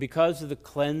and because of the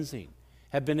cleansing,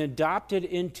 have been adopted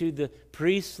into the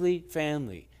priestly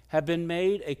family, have been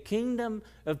made a kingdom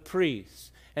of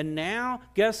priests. And now,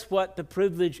 guess what the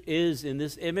privilege is in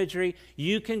this imagery?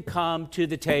 You can come to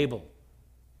the table.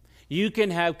 You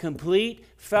can have complete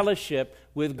fellowship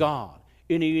with God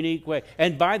in a unique way.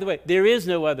 And by the way, there is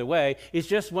no other way. It's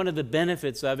just one of the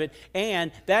benefits of it.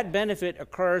 And that benefit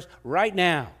occurs right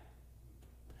now.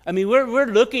 I mean, we're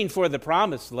looking for the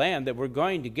promised land that we're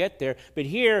going to get there. But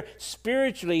here,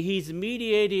 spiritually, he's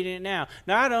mediating it now.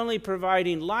 Not only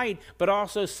providing light, but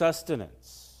also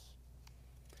sustenance.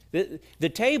 The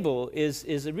table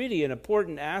is really an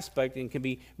important aspect and can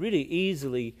be really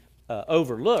easily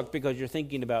overlooked because you're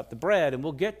thinking about the bread, and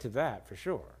we'll get to that for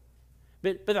sure.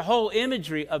 But the whole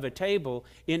imagery of a table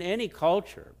in any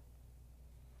culture,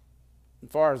 as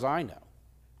far as I know,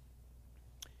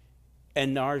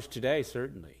 and ours today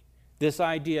certainly, this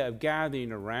idea of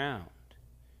gathering around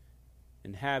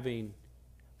and having,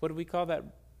 what do we call that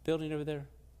building over there?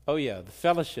 Oh yeah, the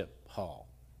fellowship hall,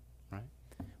 right?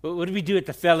 What do we do at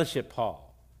the fellowship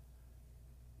hall?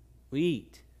 We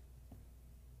eat.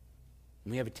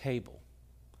 And we have a table.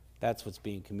 That's what's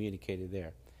being communicated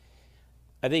there.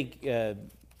 I think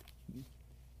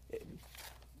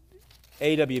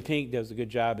A.W. Pink does a good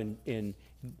job in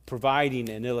providing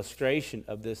an illustration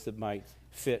of this that might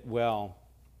fit well.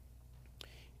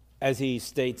 As he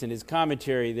states in his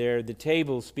commentary there, the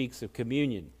table speaks of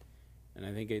communion. And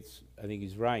I think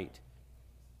he's right.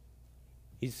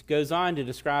 He goes on to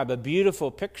describe a beautiful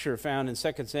picture found in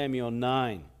 2 Samuel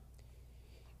 9.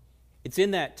 It's in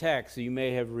that text, so you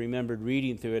may have remembered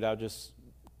reading through it. I'll just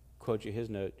quote you his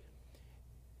note.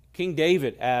 King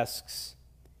David asks,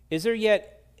 "Is there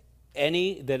yet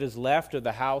any that is left of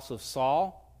the house of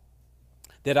Saul,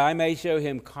 that I may show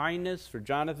him kindness for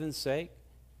Jonathan's sake?"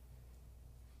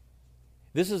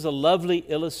 This is a lovely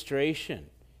illustration,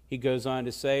 he goes on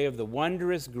to say, of the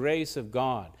wondrous grace of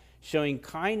God, showing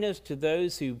kindness to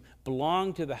those who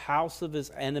belong to the house of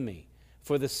his enemy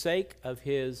for the sake of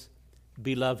his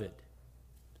beloved.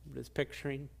 What is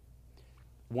picturing?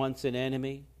 Once an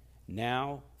enemy,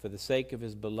 now for the sake of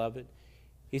his beloved.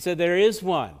 He said, there is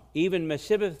one, even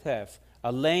Mephibosheth,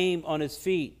 a lame on his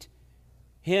feet.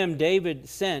 Him David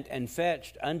sent and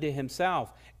fetched unto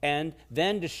himself. And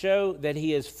then to show that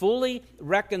he is fully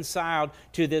reconciled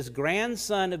to this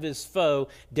grandson of his foe,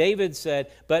 David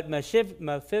said, but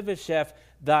Mephibosheth,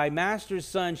 thy master's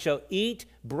son, shall eat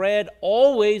bread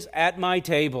always at my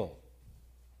table.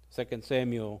 2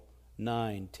 Samuel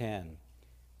 9:10,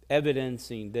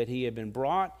 evidencing that he had been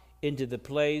brought into the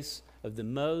place of the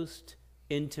most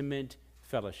intimate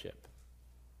fellowship.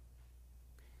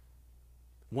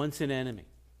 Once an enemy,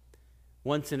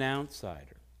 once an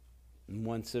outsider, and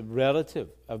once a relative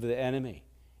of the enemy,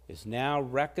 is now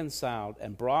reconciled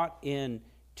and brought in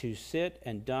to sit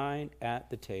and dine at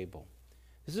the table.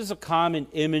 This is a common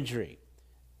imagery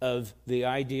of the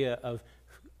idea of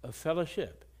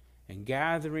fellowship and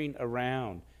gathering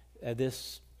around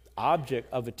this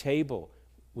object of a table,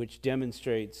 which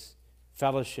demonstrates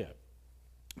fellowship.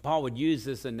 Paul would use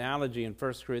this analogy in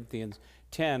 1 Corinthians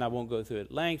 10. I won't go through it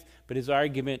at length, but his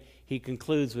argument, he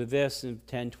concludes with this in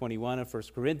 10:21 of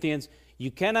 1 Corinthians. You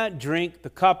cannot drink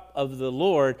the cup of the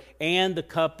Lord and the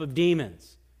cup of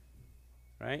demons.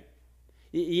 Right?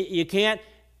 You can't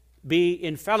be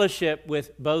in fellowship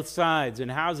with both sides. And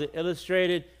how is it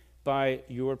illustrated? By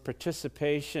your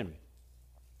participation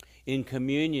in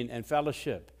communion and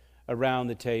fellowship around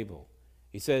the table.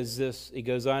 He says this, he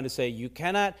goes on to say, you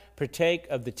cannot partake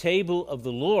of the table of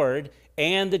the Lord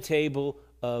and the table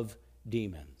of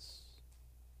demons.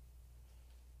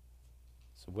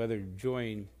 So whether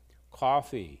enjoying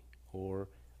coffee or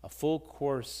a full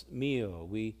course meal,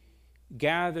 we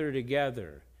gather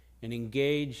together and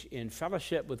engage in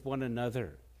fellowship with one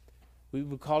another. We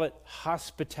would call it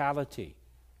hospitality,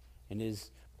 and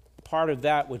is part of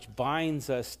that which binds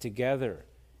us together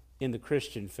in the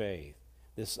Christian faith.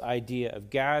 This idea of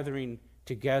gathering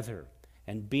together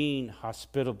and being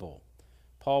hospitable.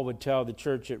 Paul would tell the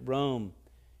church at Rome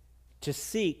to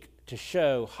seek to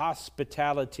show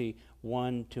hospitality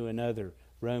one to another.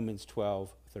 Romans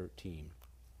 12:13.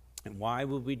 And why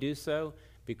would we do so?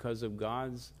 Because of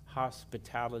God's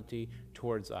hospitality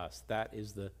towards us. That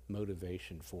is the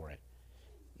motivation for it.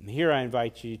 And here I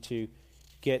invite you to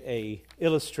get an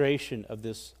illustration of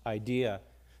this idea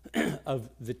of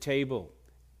the table,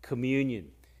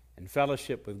 communion, and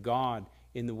fellowship with God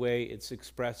in the way it's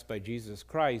expressed by Jesus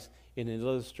Christ in an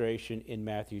illustration in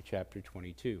Matthew chapter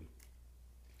 22.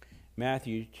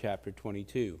 Matthew chapter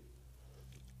 22.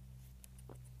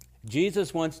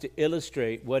 Jesus wants to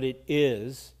illustrate what it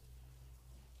is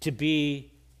to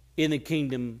be in the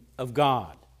kingdom of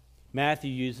God.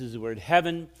 Matthew uses the word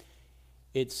heaven.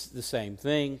 It's the same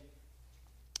thing.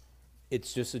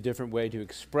 It's just a different way to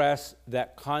express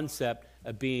that concept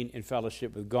of being in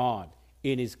fellowship with God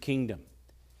in his kingdom.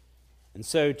 And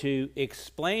so to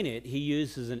explain it, he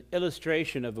uses an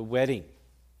illustration of a wedding.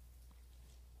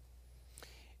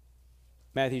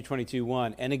 Matthew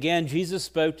 22:1. And again, Jesus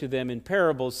spoke to them in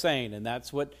parables, saying, and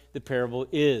that's what the parable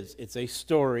is. It's a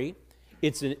story.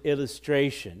 It's an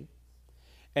illustration.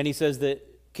 And he says that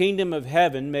kingdom of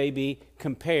heaven may be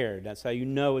compared. That's how you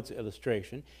know it's an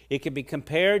illustration. It can be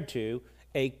compared to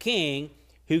a king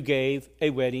who gave a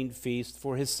wedding feast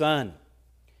for his son.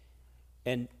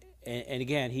 And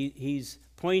again, he's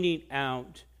pointing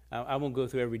out, I won't go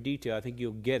through every detail, I think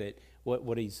you'll get it,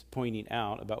 what he's pointing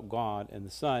out about God and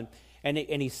the Son. And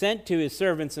he sent to his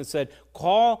servants and said,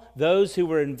 call those who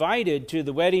were invited to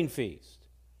the wedding feast.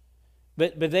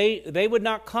 But they would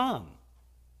not come.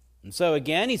 And so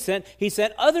again, he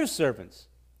sent other servants,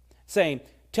 saying,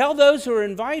 tell those who are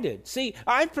invited, see,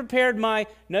 I've prepared my,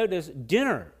 notice,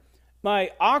 dinner,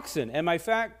 my oxen and my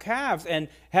fat calves, and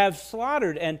have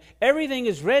slaughtered, and everything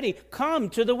is ready. Come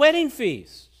to the wedding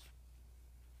feast.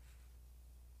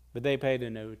 But they paid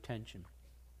no attention.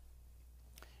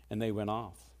 And they went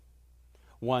off.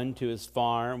 One to his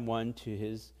farm, one to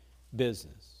his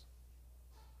business.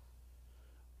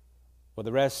 Well,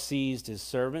 the rest seized his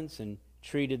servants and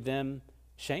treated them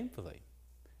shamefully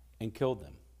and killed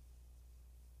them.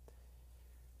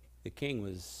 The king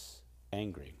was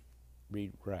angry.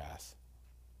 Read wrath.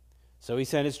 So he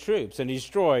sent his troops and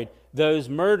destroyed those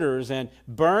murderers and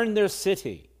burned their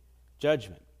city.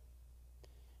 Judgment.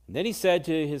 And then he said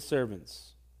to his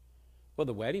servants, well,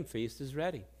 the wedding feast is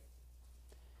ready,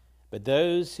 but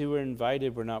those who were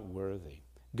invited were not worthy.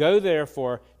 Go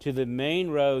therefore to the main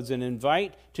roads and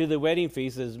invite to the wedding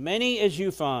feast as many as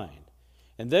you find.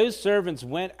 And those servants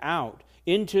went out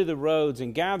into the roads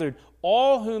and gathered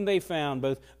all whom they found,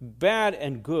 both bad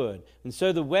and good. And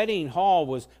so the wedding hall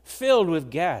was filled with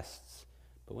guests.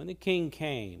 But when the king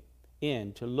came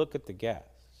in to look at the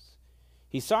guests,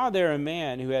 he saw there a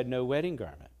man who had no wedding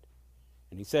garment.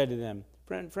 And he said to them,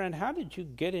 Friend, how did you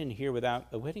get in here without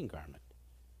a wedding garment?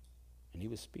 And he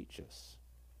was speechless.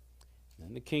 And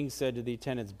then the king said to the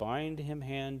attendants, bind him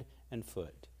hand and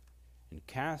foot, and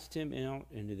cast him out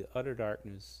into the utter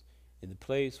darkness, in the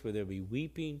place where there will be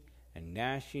weeping and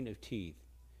gnashing of teeth.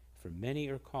 For many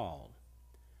are called,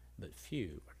 but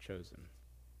few are chosen.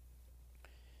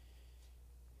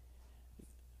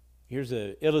 Here's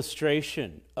an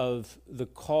illustration of the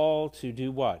call to do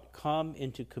what? Come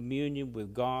into communion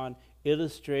with God,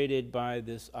 illustrated by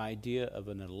this idea of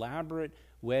an elaborate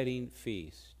wedding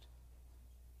feast.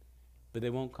 But they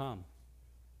won't come.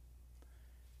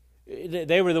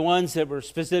 They were the ones that were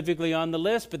specifically on the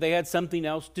list, but they had something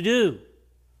else to do.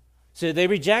 So they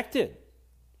rejected,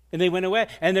 and they went away,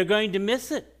 and they're going to miss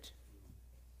it.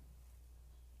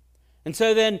 And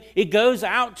so then it goes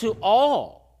out to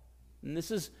all. And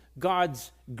this is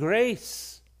God's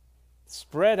grace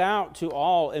spread out to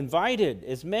all, invited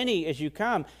as many as you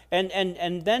come.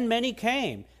 And then many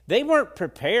came. They weren't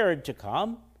prepared to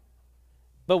come.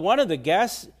 But one of the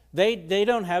guests, they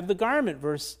don't have the garment,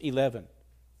 verse 11.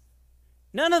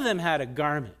 None of them had a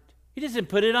garment. He doesn't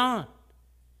put it on.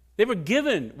 They were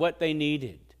given what they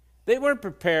needed. They weren't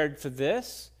prepared for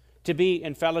this, to be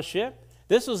in fellowship.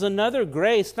 This was another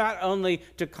grace, not only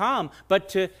to come, but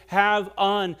to have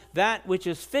on that which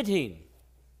is fitting.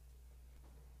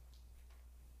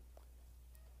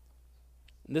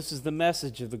 And this is the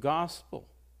message of the gospel,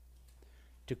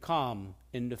 to come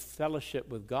into fellowship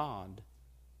with God,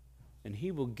 and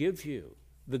He will give you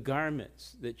the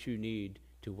garments that you need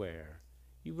to wear.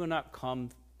 You will not come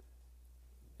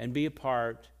and be a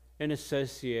part and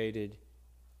associated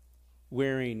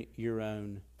wearing your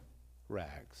own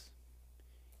rags.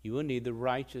 You will need the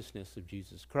righteousness of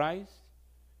Jesus Christ.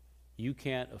 You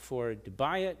can't afford to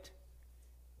buy it.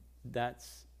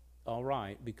 That's all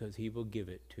right, because he will give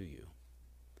it to you.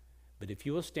 But if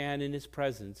you will stand in his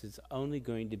presence, it's only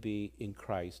going to be in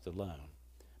Christ alone.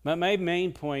 My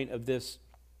main point of this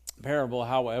parable,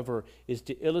 however, is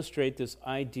to illustrate this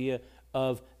idea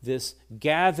of this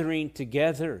gathering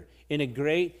together in a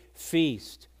great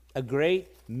feast, a great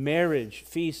marriage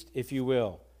feast, if you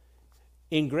will,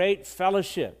 in great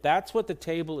fellowship. That's what the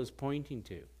table is pointing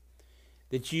to,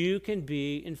 that you can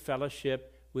be in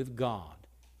fellowship with God,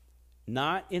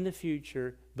 not in the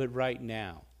future, but right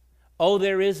now. Oh,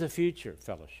 there is a future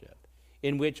fellowship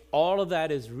in which all of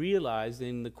that is realized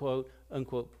in the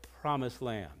quote-unquote promised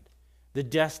land, the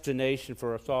destination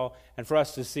for us all. And for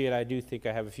us to see it, I do think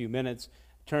I have a few minutes.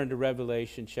 Turn to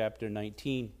Revelation chapter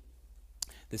 19.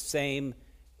 The same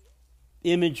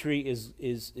imagery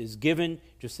is given,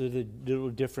 just with a little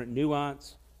different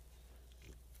nuance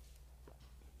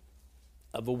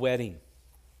of a wedding.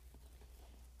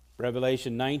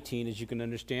 Revelation 19, as you can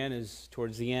understand, is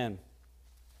towards the end.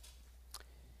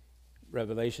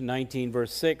 Revelation 19,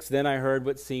 verse 6, then I heard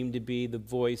what seemed to be the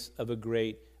voice of a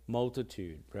great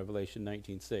multitude. Revelation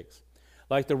 19:6.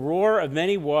 Like the roar of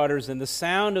many waters and the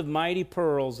sound of mighty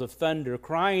pearls of thunder,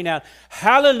 crying out,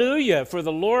 Hallelujah, for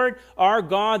the Lord our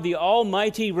God, the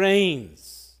Almighty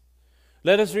reigns.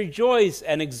 Let us rejoice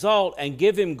and exult and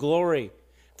give him glory.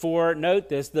 For, note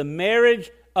this, the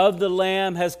marriage of the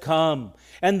Lamb has come,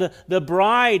 and the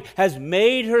bride has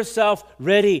made herself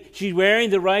ready. She's wearing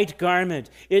the right garment.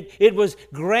 It was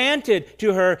granted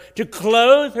to her to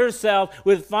clothe herself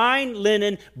with fine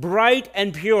linen, bright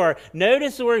and pure.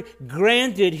 Notice the word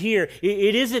granted here.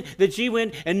 It isn't that she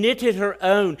went and knitted her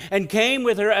own and came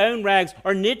with her own rags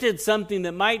or knitted something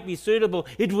that might be suitable.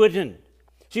 It wouldn't.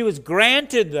 She was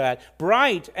granted that.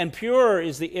 Bright and pure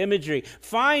is the imagery.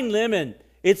 Fine linen.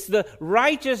 It's the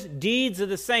righteous deeds of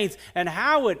the saints. And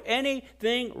how would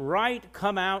anything right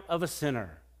come out of a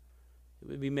sinner? It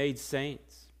would be made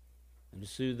saints and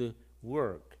pursue the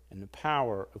work and the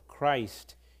power of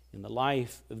Christ in the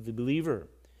life of the believer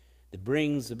that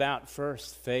brings about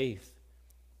first faith,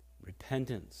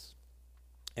 repentance,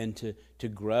 and to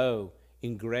grow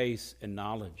in grace and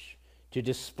knowledge, to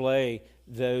display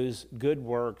those good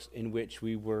works in which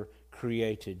we were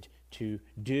created to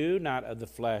do, not of the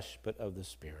flesh, but of the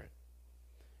Spirit.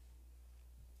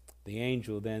 The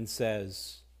angel then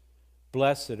says,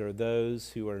 Blessed are those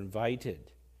who are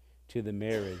invited to the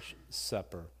marriage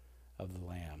supper of the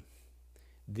Lamb.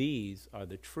 These are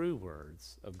the true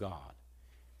words of God.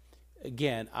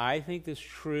 Again, I think this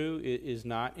true is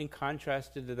not in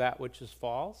contrast to that which is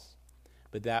false,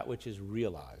 but that which is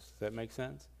realized. Does that make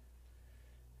sense?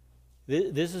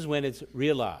 This is when it's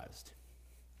realized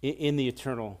in the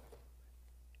eternal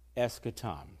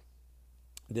eschaton.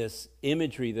 This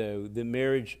imagery, though, the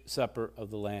marriage supper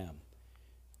of the Lamb.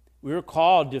 We are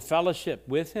called to fellowship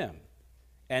with him,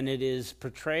 and it is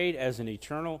portrayed as an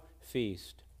eternal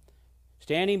feast.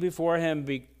 Standing before him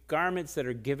be garments that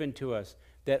are given to us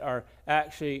that are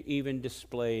actually even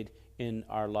displayed in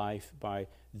our life by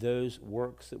those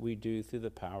works that we do through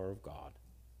the power of God.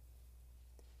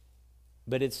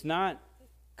 But it's not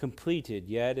completed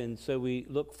yet, and so we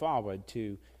look forward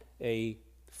to a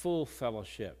full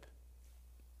fellowship,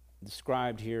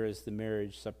 described here as the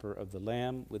marriage supper of the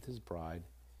Lamb with his bride.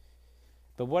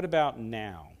 But what about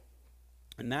now?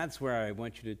 And that's where I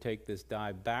want you to take this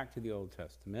dive back to the Old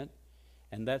Testament,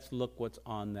 and let's look what's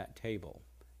on that table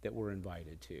that we're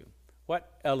invited to.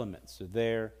 What elements are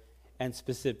there? And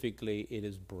specifically, it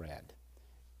is bread.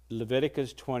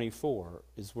 Leviticus 24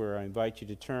 is where I invite you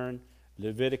to turn.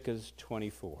 Leviticus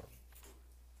 24.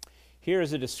 Here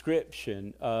is a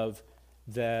description of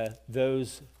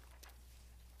those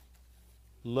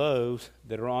loaves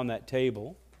that are on that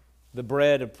table, the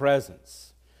bread of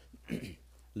presence.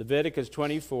 Leviticus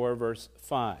 24, verse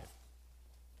 5.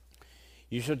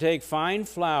 You shall take fine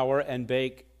flour and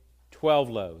bake 12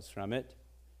 loaves from it.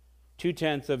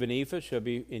 2/10 of an ephah shall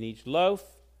be in each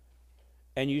loaf,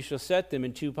 and you shall set them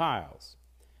in 2 piles,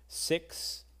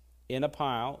 6 in a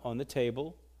pile on the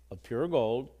table of pure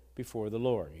gold before the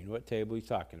Lord. You know what table he's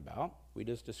talking about. We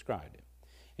just described it.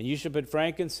 And you shall put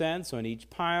frankincense on each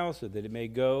pile so that it may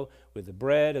go with the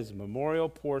bread as a memorial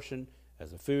portion,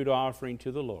 as a food offering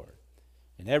to the Lord.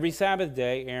 And every Sabbath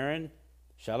day Aaron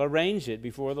shall arrange it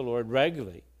before the Lord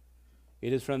regularly.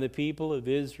 It is from the people of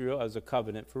Israel as a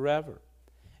covenant forever.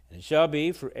 And it shall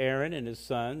be for Aaron and his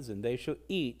sons, and they shall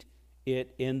eat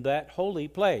it in that holy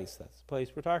place. That's the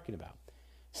place we're talking about.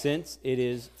 since it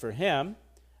is for him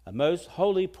a most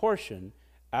holy portion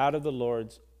out of the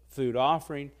Lord's food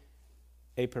offering,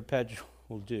 a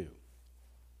perpetual due.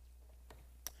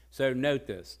 So note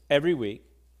this. Every week,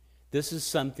 this is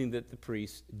something that the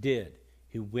priest did,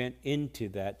 who went into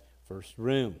that first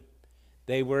room.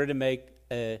 They were to make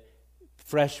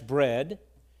fresh bread,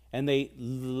 and they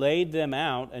laid them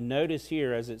out. And notice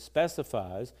here, as it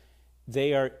specifies,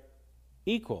 they are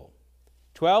equal.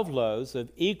 12 loaves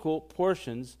of equal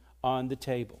portions on the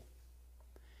table.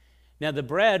 Now, the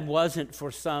bread wasn't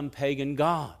for some pagan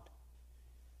god,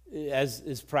 as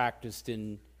is practiced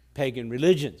in pagan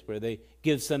religions, where they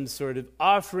give some sort of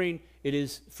offering. It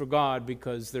is for God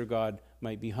because their God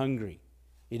might be hungry.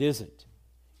 It isn't.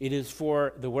 It is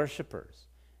for the worshipers,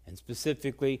 and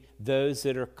specifically those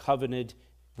that are covenanted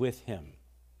with him.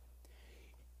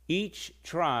 Each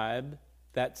tribe,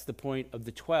 that's the point of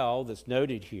the 12 that's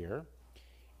noted here,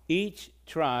 each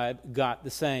tribe got the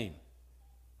same.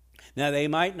 Now, they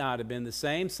might not have been the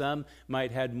same. Some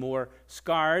might have had more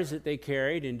scars that they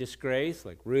carried in disgrace,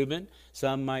 like Reuben.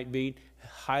 Some might be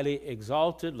highly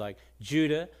exalted, like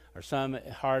Judah, or some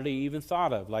hardly even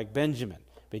thought of, like Benjamin.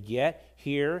 But yet,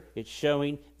 here it's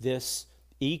showing this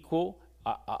equal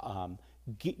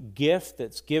gift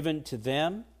that's given to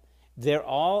them. They're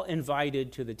all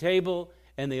invited to the table,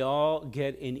 and they all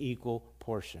get an equal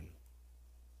portion.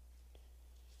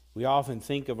 We often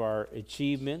think of our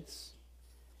achievements,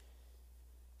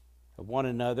 of one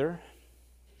another,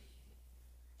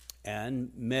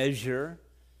 and measure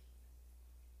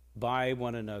by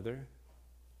one another.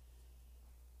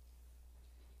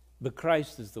 But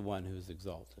Christ is the one who is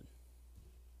exalted.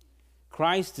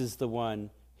 Christ is the one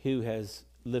who has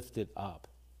lifted up.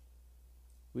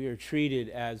 We are treated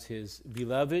as his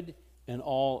beloved, and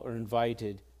all are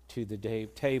invited to the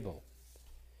table.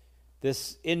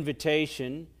 This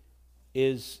invitation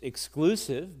is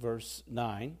exclusive, verse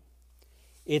 9.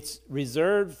 It's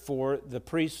reserved for the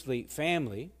priestly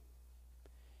family.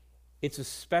 It's a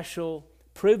special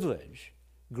privilege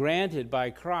granted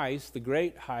by Christ, the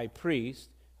great high priest,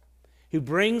 who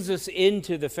brings us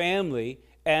into the family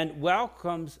and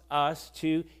welcomes us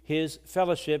to his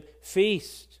fellowship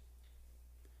feast.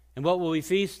 And what will we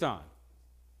feast on?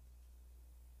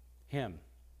 Him.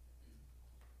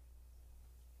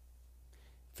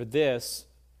 For this,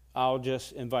 I'll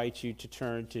just invite you to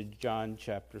turn to John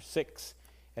chapter 6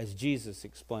 as Jesus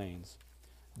explains.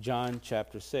 John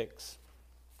chapter 6.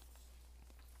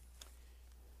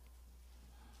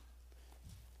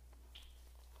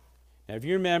 Now, if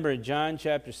you remember in John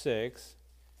chapter 6,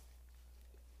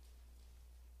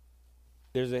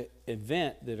 there's an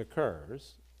event that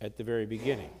occurs at the very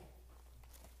beginning.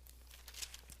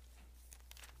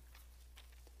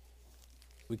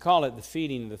 We call it the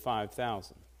feeding of the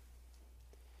 5,000.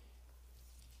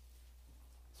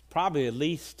 It's probably at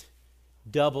least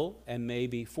double and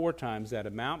maybe 4 times that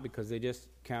amount because they just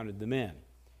counted the men.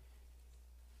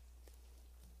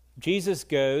 Jesus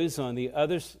goes on the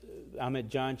other, I'm at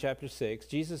John chapter 6,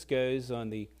 Jesus goes on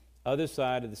the other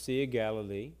side of the Sea of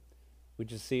Galilee,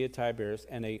 which is Sea of Tiberias,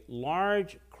 and a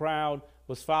large crowd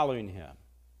was following him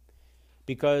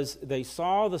because they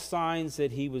saw the signs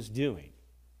that he was doing.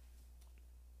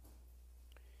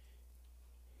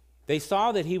 They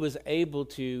saw that he was able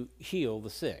to heal the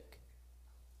sick.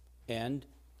 And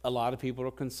a lot of people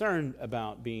are concerned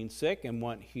about being sick and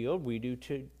want healed. We do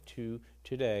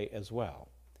today as well.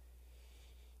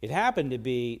 It happened to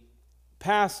be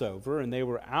Passover, and they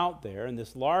were out there, and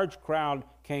this large crowd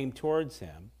came towards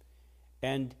him.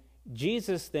 And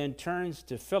Jesus then turns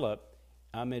to Philip,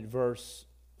 I'm at verse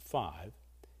 5,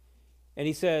 and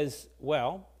he says,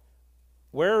 well,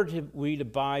 where are we to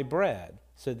buy bread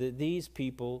so that these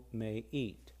people may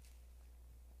eat?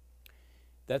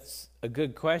 That's a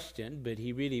good question, but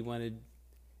he really wanted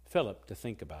Philip to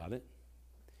think about it.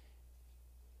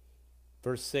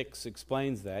 Verse 6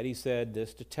 explains that. He said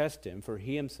this to test him, for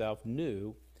he himself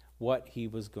knew what he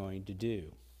was going to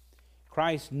do.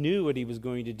 Christ knew what he was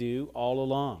going to do all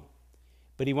along.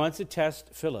 But he wants to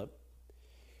test Philip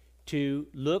to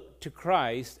look to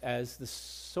Christ as the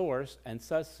source and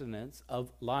sustenance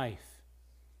of life.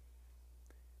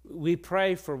 We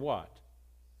pray for what?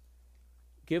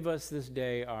 Give us this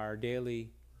day our daily.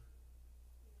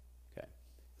 Okay.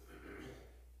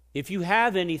 If you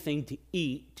have anything to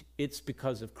eat, it's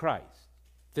because of Christ,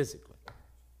 physically.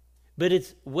 But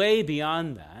it's way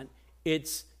beyond that.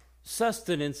 It's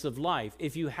sustenance of life.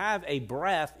 If you have a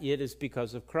breath, it is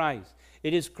because of Christ.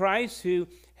 It is Christ who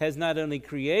has not only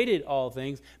created all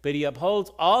things, but he upholds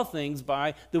all things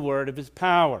by the word of his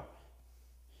power.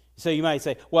 So you might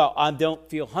say, well, I don't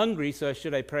feel hungry, so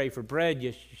should I pray for bread?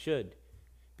 Yes, you should.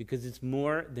 because it's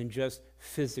more than just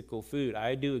physical food.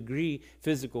 I do agree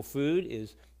physical food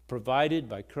is provided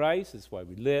by Christ. That's why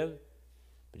we live.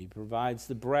 But he provides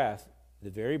the breath, the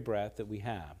very breath that we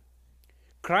have.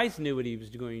 Christ knew what he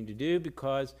was going to do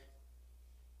because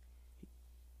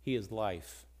he is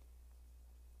life.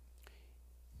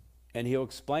 And he'll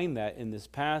explain that in this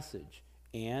passage.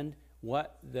 And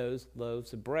what those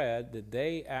loaves of bread that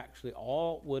they actually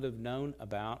all would have known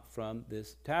about from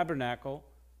this tabernacle,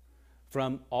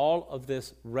 from all of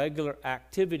this regular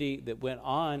activity that went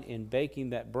on in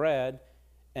baking that bread,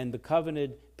 and the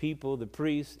covenanted people, the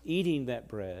priests, eating that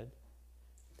bread.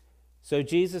 So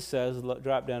Jesus says,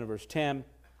 drop down to verse 10,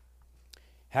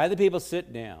 had the people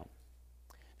sit down.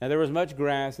 Now there was much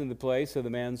grass in the place, so the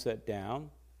man sat down,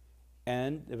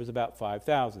 and there was about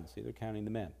 5,000, see, they're counting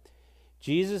the men.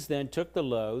 Jesus then took the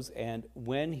loaves, and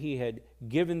when he had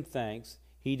given thanks,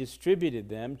 he distributed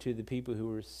them to the people who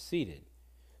were seated.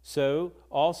 So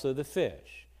also the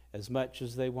fish, as much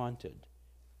as they wanted.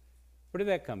 Where did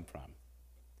that come from?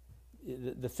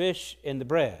 The fish and the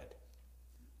bread.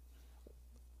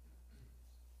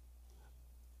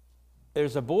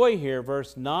 There's a boy here,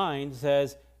 verse 9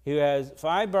 says, who has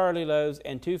 5 barley loaves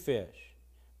and 2 fish.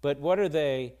 But what are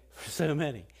they for so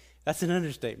many? That's an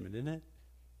understatement, isn't it?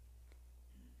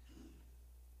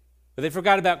 But they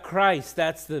forgot about Christ.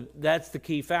 That's the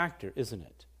key factor, isn't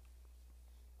it?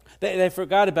 They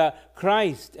forgot about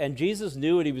Christ, and Jesus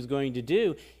knew what he was going to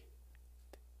do.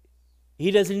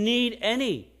 He doesn't need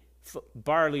any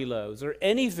barley loaves or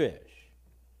any fish.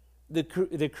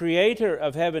 The creator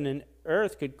of heaven and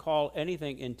earth could call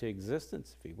anything into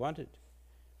existence if he wanted.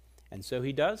 And so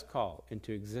he does call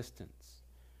into existence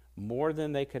more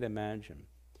than they could imagine.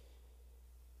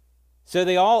 So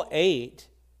they all ate,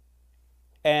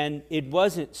 and it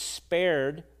wasn't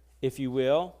spared, if you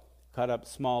will, cut up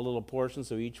small little portions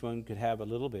so each one could have a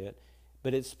little bit.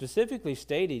 But it's specifically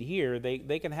stated here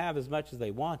they can have as much as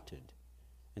they wanted,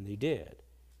 and they did.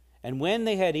 And when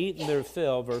they had eaten their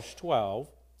fill, verse 12,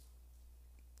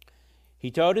 he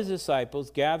told his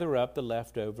disciples, gather up the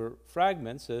leftover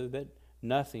fragments so that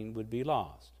nothing would be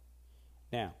lost.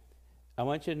 Now, I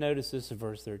want you to notice this in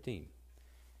verse 13.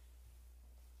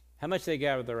 How much they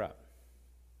gather up?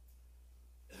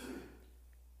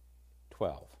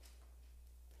 12.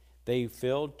 They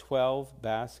filled 12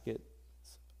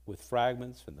 baskets with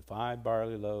fragments from the 5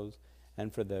 barley loaves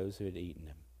and for those who had eaten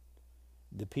them.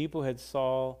 The people had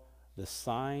saw the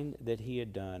sign that he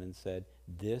had done and said,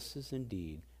 this is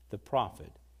indeed the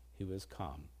prophet who has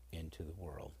come into the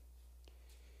world.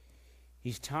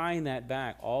 He's tying that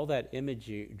back, all that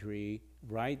imagery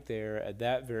right there at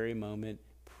that very moment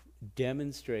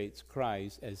demonstrates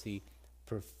Christ as he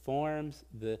performs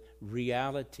the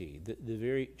reality, the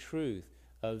very truth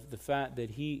of the fact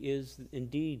that he is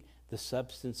indeed the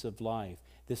substance of life.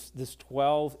 This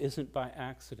 12 isn't by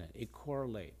accident. It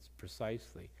correlates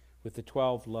precisely with the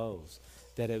 12 loaves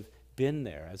that have been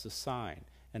there as a sign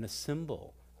and a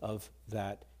symbol of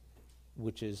that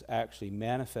which is actually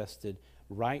manifested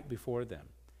right before them.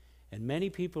 And many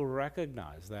people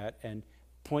recognize that and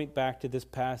point back to this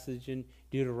passage in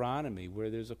Deuteronomy where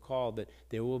there's a call that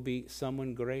there will be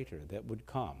someone greater that would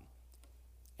come.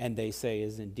 And they say,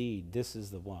 is indeed, this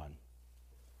is the one.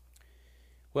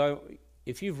 Well,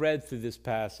 if you've read through this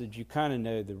passage, you kind of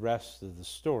know the rest of the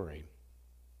story.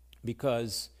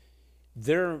 Because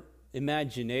their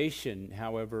imagination,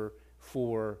 however,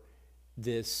 for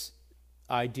this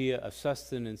idea of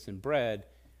sustenance and bread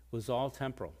was all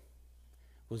temporal,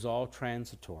 was all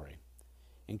transitory.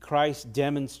 And Christ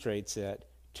demonstrates it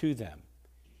to them.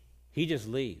 He just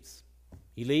leaves.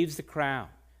 He leaves the crowd.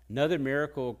 Another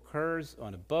miracle occurs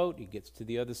on a boat. He gets to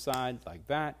the other side like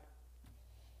that.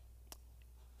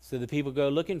 So the people go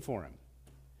looking for him.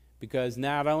 Because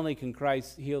not only can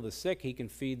Christ heal the sick, he can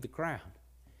feed the crowd.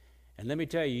 And let me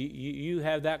tell you, you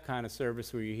have that kind of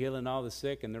service where you're healing all the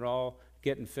sick and they're all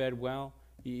getting fed well,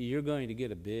 you're going to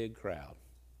get a big crowd.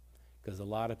 Because a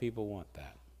lot of people want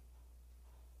that.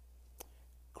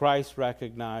 Christ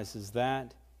recognizes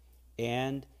that,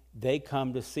 and they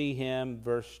come to see him.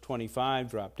 Verse 25,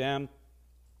 drop down.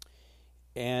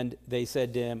 And they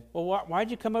said to him, well, why'd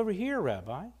you come over here,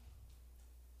 Rabbi?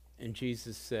 And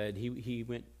Jesus said, he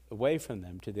went away from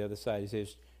them to the other side. He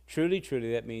says, truly,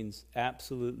 truly, that means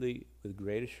absolutely with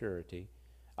great surety.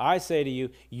 I say to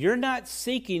you, you're not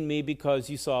seeking me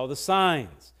because you saw the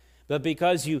signs, but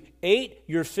because you ate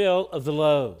your fill of the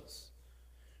loaves.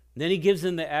 And then he gives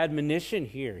them the admonition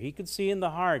here. He can see in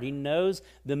the heart. He knows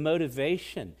the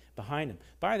motivation behind him.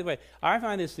 By the way, I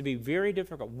find this to be very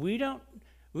difficult. We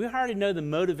hardly know the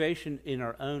motivation in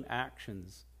our own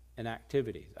actions and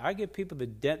activities. I give people the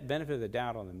benefit of the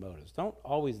doubt on their motives. Don't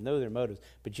always know their motives.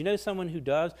 But you know someone who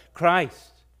does?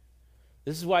 Christ.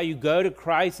 This is why you go to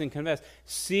Christ and confess.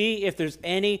 See if there's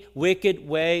any wicked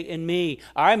way in me.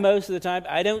 Most of the time,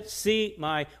 I don't see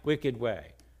my wicked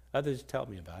way. Others tell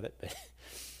me about it,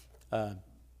 but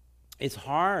it's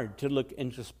hard to look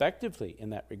introspectively in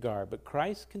that regard. But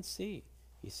Christ can see.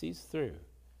 He sees through.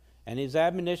 And his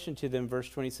admonition to them, verse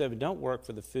 27, don't work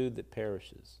for the food that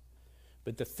perishes,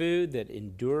 but the food that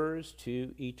endures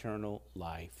to eternal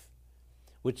life,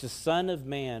 which the Son of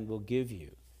Man will give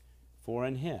you, for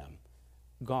in him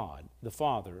God, the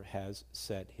Father, has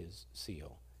set his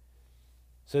seal.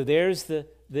 So there's the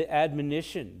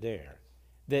admonition there,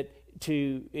 that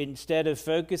to, instead of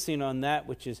focusing on that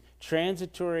which is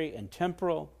transitory and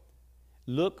temporal,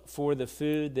 look for the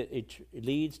food that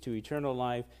leads to eternal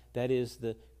life, that is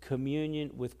the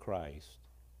communion with Christ.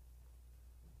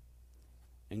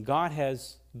 And God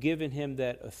has given him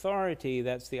that authority.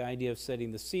 That's the idea of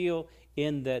setting the seal,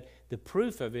 in that the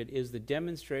proof of it is the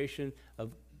demonstration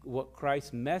of what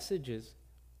Christ's message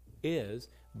is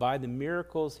by the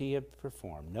miracles he had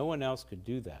performed. No one else could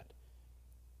do that.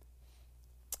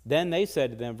 Then they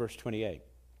said to them, verse 28,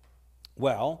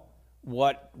 well,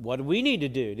 what do we need to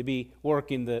do to be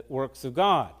working the works of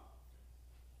God?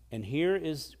 And here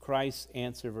is Christ's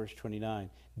answer, verse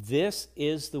 29. This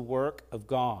is the work of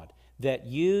God, that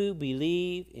you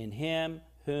believe in him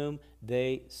whom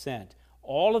they sent.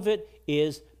 All of it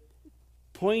is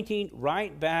pointing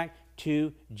right back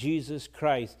to Jesus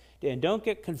Christ. And don't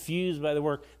get confused by the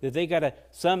work that they got to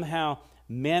somehow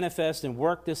manifest and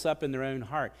work this up in their own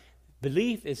heart.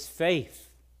 Belief is faith.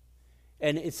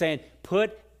 And it's saying,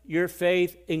 put your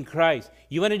faith in Christ.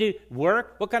 You want to do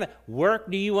work? What kind of work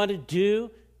do you want to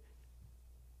do?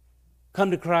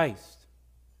 Come to Christ.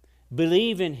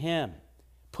 Believe in him.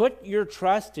 Put your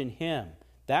trust in him.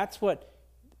 That's what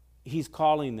he's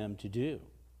calling them to do.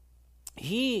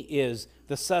 He is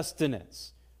the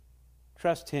sustenance.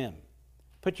 Trust him.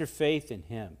 Put your faith in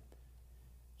him.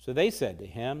 So they said to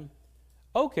him,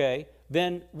 okay,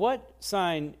 then what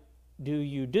sign do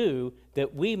you do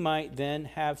that we might then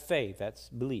have faith? That's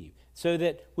believe. So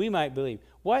that we might believe.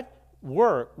 What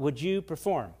work would you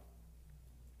perform?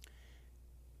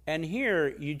 And here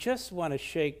you just want to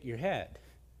shake your head.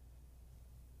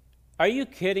 Are you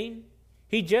kidding?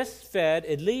 He just fed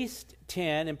at least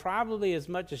 10 and probably as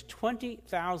much as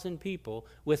 20,000 people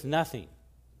with nothing.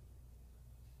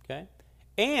 Okay?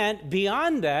 And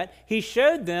beyond that, he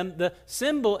showed them the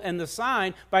symbol and the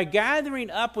sign by gathering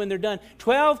up, when they're done,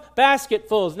 12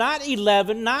 basketfuls. Not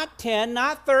 11, not 10,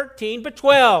 not 13, but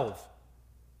 12.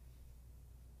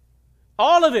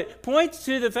 All of it points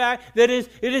to the fact that it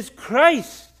is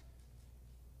Christ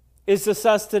is the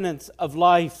sustenance of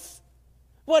life.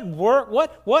 What work?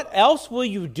 What else will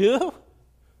you do?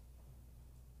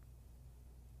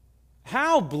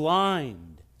 How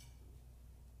blind.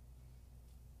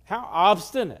 How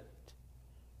obstinate.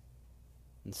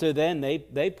 And so then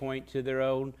they point to their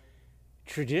own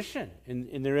tradition,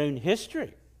 in their own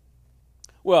history.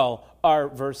 Well,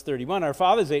 verse 31, our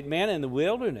fathers ate manna in the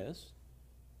wilderness.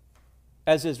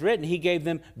 As is written, he gave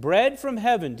them bread from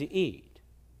heaven to eat.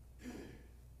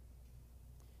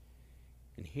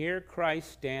 And here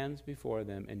Christ stands before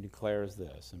them and declares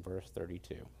this in verse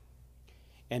 32.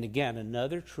 And again,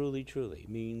 another truly, truly,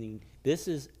 meaning this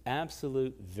is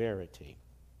absolute verity.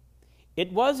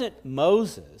 It wasn't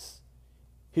Moses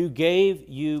who gave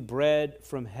you bread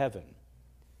from heaven.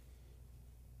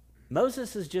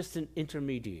 Moses is just an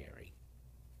intermediary.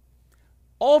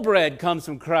 All bread comes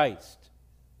from Christ.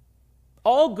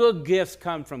 All good gifts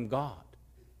come from God.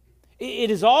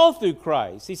 It is all through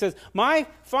Christ. He says, my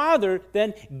Father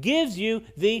then gives you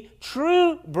the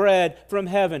true bread from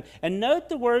heaven. And note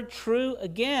the word true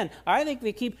again. I think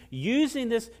they keep using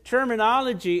this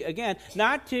terminology again,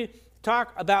 not to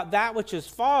talk about that which is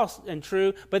false and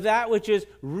true, but that which is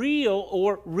real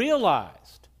or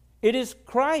realized. It is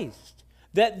Christ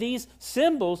that these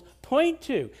symbols point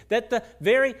to, that the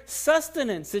very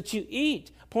sustenance that you eat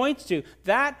points to,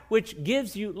 that which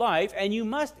gives you life, and you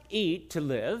must eat to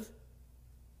live.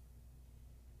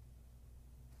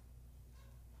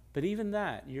 But even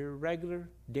that, your regular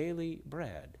daily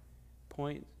bread,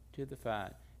 points to the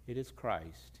fact it is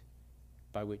Christ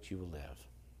by which you will live.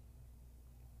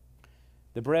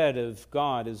 The bread of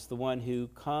God is the one who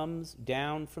comes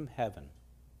down from heaven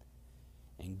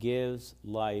and gives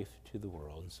life to the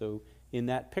world. And so in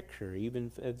that picture, even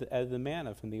as the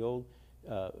manna from the old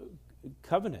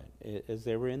covenant, as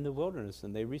they were in the wilderness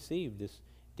and they received this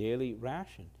daily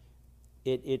ration,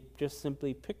 it just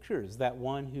simply pictures that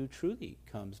one who truly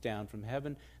comes down from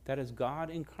heaven, that is God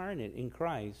incarnate in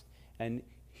Christ, and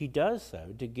he does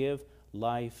so to give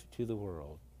life to the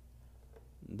world.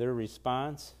 Their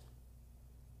response,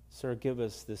 "Sir, give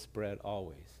us this bread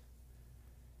always."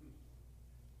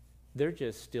 They're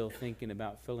just still thinking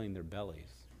about filling their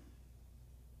bellies.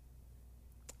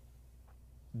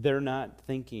 They're not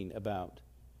thinking about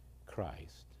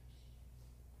Christ.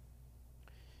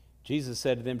 Jesus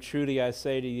said to them, "Truly I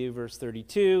say to you," verse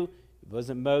 32, "it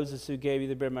wasn't Moses who gave you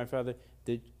the bread, my Father,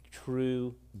 the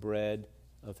true bread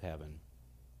of heaven."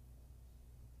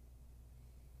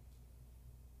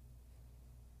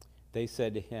 They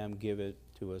said to him, "Give it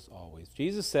to us always."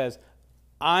 Jesus says,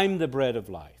 "I'm the bread of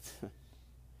life.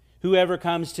 Whoever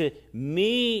comes to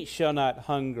me shall not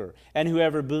hunger, and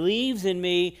whoever believes in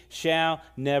me shall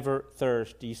never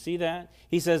thirst." Do you see that?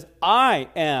 He says, "I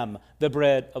am the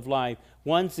bread of life."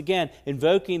 Once again,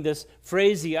 invoking this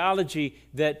phraseology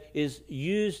that is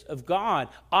used of God.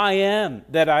 I am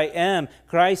that I am.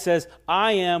 Christ says,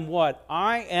 I am what?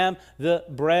 I am the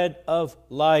bread of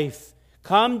life.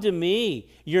 Come to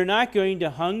me. You're not going to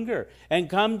hunger. And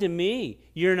come to me.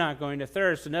 You're not going to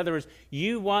thirst. In other words,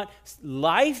 you want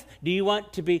life? Do you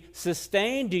want to be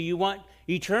sustained? Do you want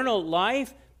eternal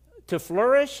life to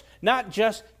flourish? Not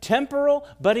just temporal,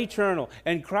 but eternal.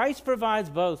 And Christ provides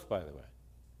both, by the way.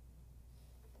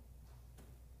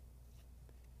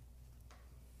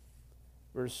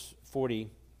 Verse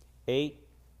 48,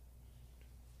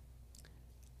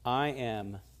 I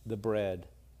am the bread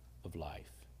of life.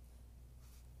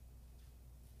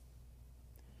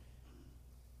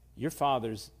 Your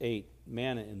fathers ate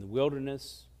manna in the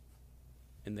wilderness,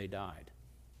 and they died.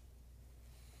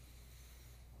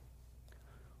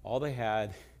 All they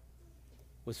had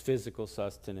was physical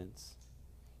sustenance.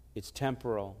 It's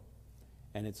temporal,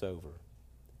 and it's over.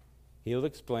 He'll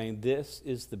explain, this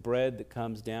is the bread that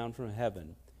comes down from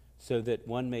heaven, so that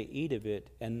one may eat of it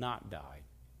and not die.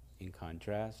 In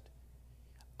contrast,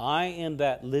 I am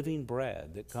that living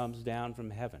bread that comes down from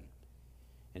heaven.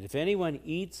 And if anyone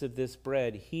eats of this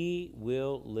bread, he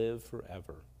will live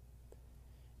forever.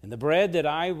 And the bread that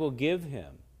I will give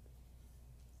him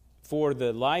for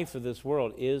the life of this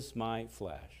world is my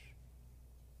flesh.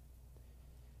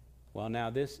 Well,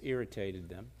 now this irritated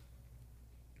them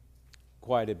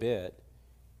quite a bit.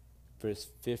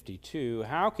 Verse 52,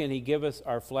 how can he give us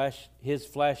our flesh, his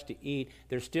flesh to eat?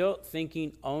 They're still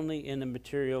thinking only in a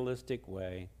materialistic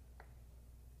way.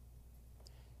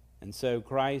 And so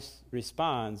Christ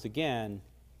responds again,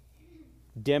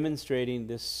 demonstrating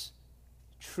this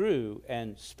true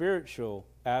and spiritual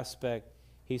aspect.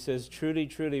 He says, truly,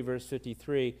 truly, verse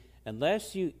 53,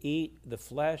 unless you eat the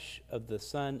flesh of the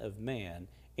Son of Man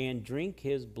and drink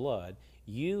his blood,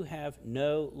 you have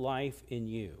no life in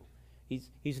you.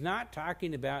 He's not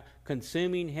talking about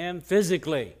consuming him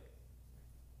physically.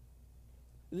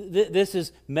 This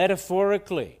is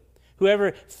metaphorically.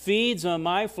 Whoever feeds on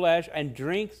my flesh and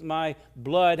drinks my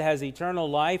blood has eternal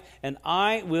life, and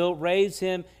I will raise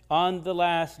him on the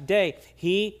last day.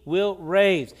 He will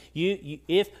raise.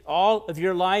 If all of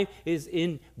your life is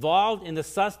involved in the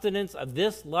sustenance of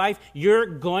this life, you're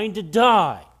going to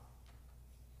die.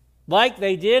 Like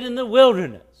they did in the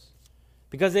wilderness,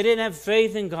 because they didn't have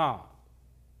faith in God.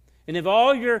 And if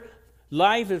all your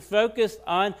life is focused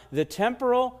on the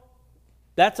temporal,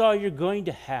 that's all you're going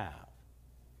to have,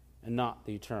 and not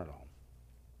the eternal.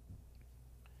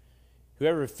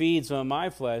 Whoever feeds on my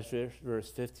flesh, verse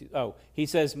 50. Oh, he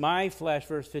says my flesh,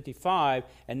 verse 55,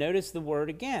 and notice the word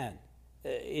again.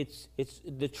 It's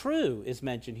the true is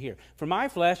mentioned here. For my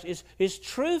flesh is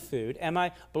true food, and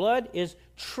my blood is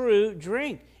true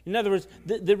drink. In other words,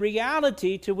 the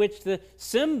reality to which the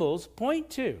symbols point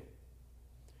to.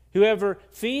 Whoever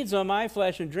feeds on my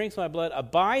flesh and drinks my blood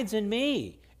abides in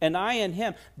me, and I in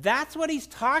him. That's what he's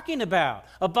talking about.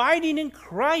 Abiding in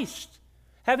Christ.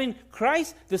 Having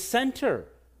Christ the center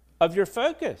of your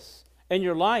focus and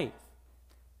your life.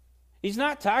 He's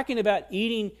not talking about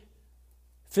eating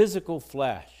physical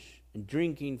flesh and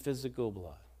drinking physical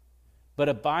blood, but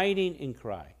abiding in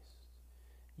Christ.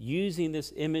 Using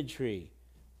this imagery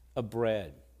of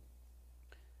bread.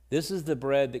 This is the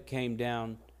bread that came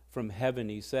down from heaven,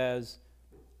 he says,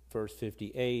 verse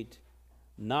 58,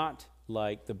 not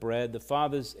like the bread the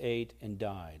fathers ate and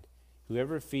died.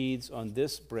 Whoever feeds on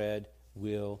this bread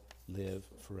will live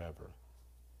forever.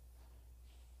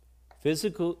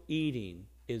 Physical eating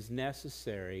is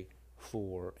necessary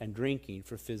for and drinking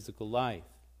for physical life.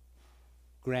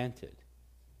 Granted.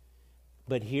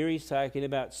 But here he's talking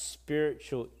about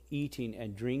spiritual eating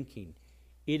and drinking.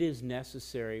 It is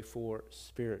necessary for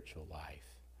spiritual life.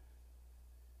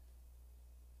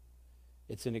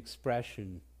 It's an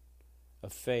expression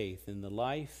of faith in the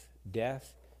life,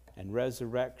 death, and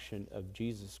resurrection of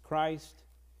Jesus Christ,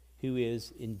 who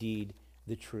is indeed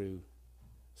the true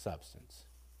substance.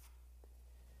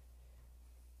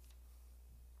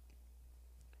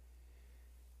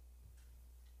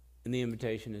 And the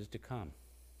invitation is to come.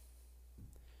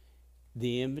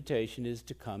 The invitation is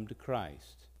to come to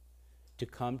Christ, to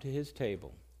come to his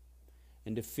table,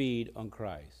 and to feed on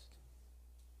Christ.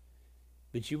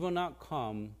 But you will not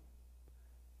come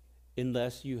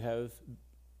unless you have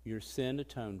your sin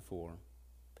atoned for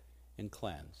and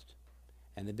cleansed,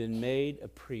 and have been made a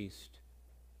priest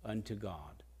unto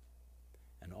God.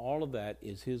 And all of that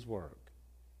is his work.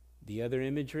 The other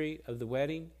imagery of the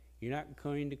wedding, you're not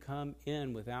going to come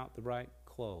in without the right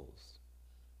clothes.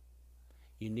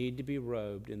 You need to be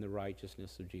robed in the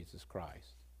righteousness of Jesus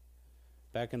Christ.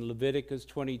 Back in Leviticus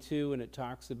 22, when it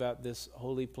talks about this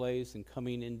holy place and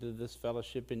coming into this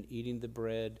fellowship and eating the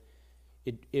bread,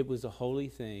 it was a holy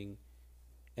thing,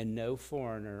 and no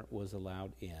foreigner was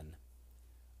allowed in,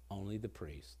 only the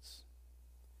priests.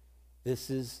 This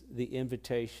is the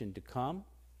invitation to come,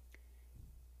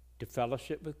 to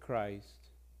fellowship with Christ,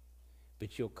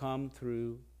 but you'll come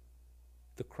through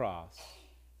the cross.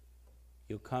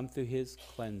 You'll come through his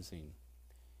cleansing.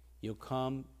 You'll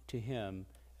come to him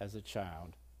as a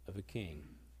child of a king.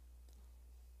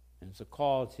 And it's a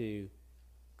call to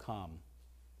come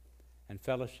and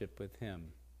fellowship with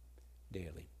him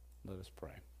daily. Let us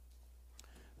pray.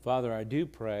 Father, I do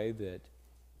pray that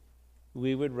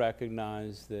we would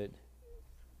recognize that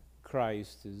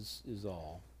Christ is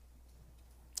all.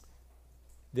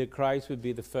 That Christ would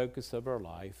be the focus of our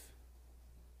life,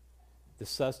 the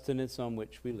sustenance on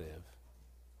which we live.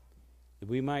 That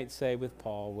we might say with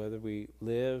Paul, whether we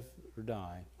live or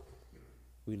die,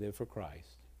 we live for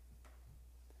Christ.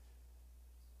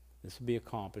 This will be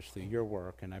accomplished through your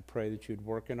work, and I pray that you'd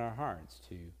work in our hearts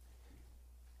to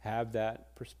have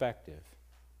that perspective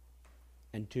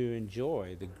and to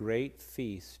enjoy the great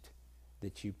feast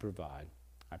that you provide.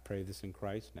 I pray this in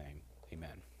Christ's name.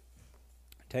 Amen.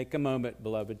 Take a moment,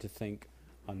 beloved, to think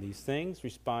on these things.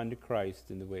 Respond to Christ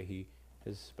in the way he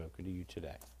has spoken to you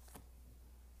today.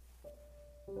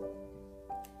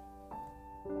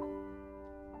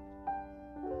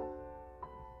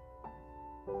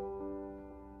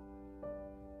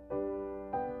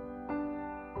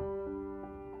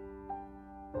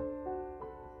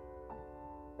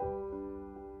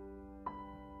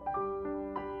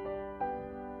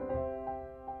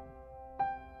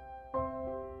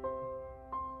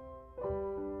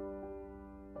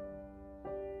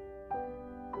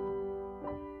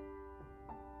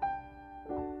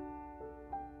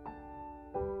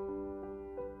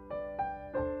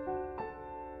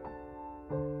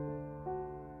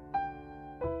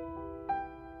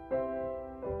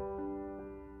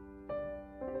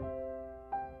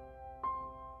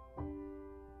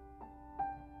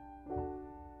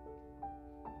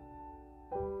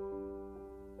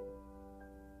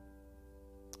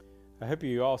 I hope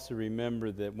you also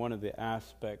remember that one of the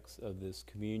aspects of this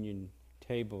communion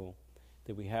table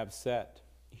that we have set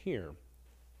here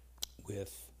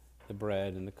with the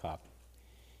bread and the cup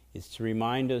is to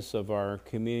remind us of our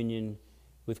communion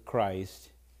with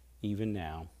Christ even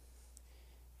now.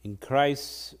 In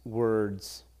Christ's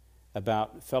words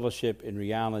about fellowship in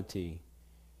reality,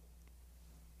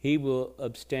 he will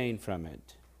abstain from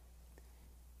it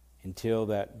until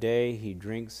that day he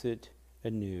drinks it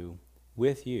anew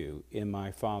with you in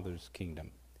my Father's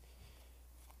kingdom.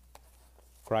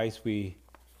 Christ, we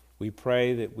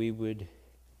pray that we would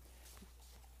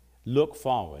look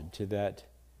forward to that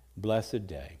blessed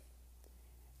day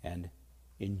and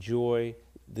enjoy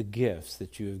the gifts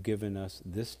that you have given us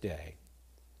this day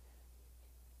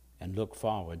and look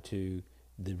forward to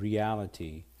the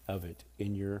reality of it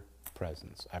in your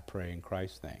presence. I pray in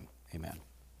Christ's name. Amen.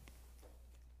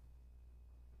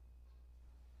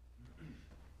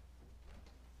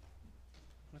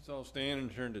 Let's all stand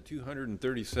and turn to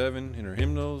 237 in our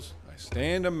hymnals. I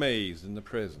stand amazed in the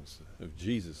presence of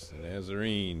Jesus the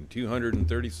Nazarene,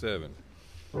 237.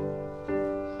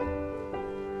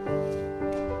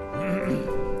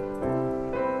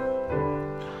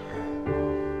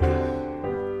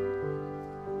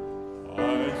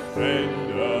 I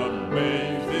stand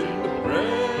amazed in the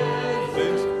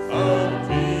presence of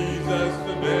Jesus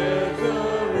the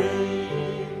Nazarene,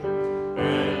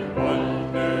 and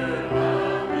wonder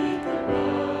how he could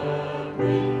not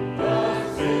bring a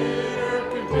sinner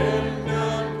condemned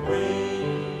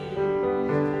unclean.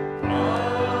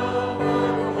 How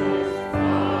marvelous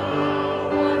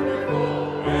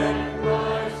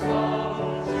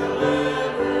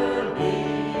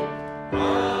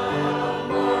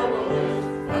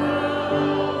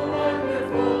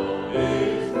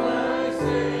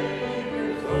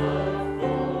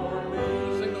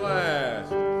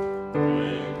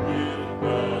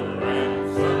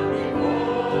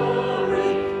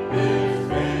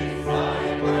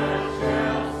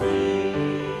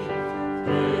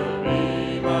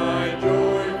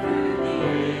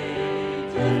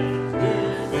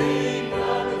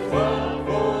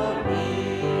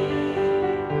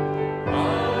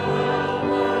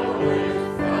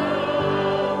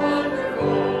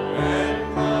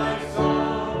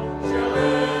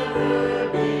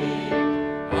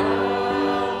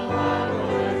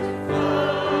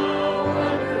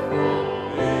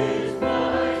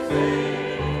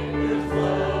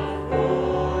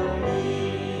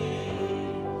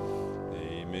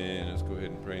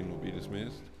Crane will be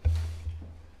dismissed.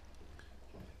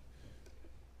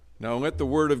 Now let the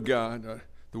word of God,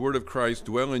 the word of Christ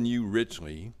dwell in you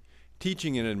richly,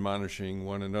 teaching and admonishing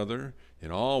one another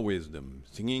in all wisdom,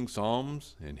 singing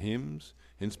psalms and hymns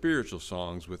and spiritual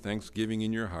songs with thanksgiving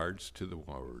in your hearts to the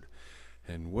Lord.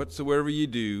 And whatsoever ye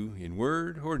do, in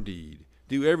word or deed,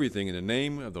 do everything in the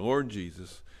name of the Lord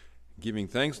Jesus, giving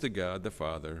thanks to God the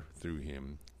Father through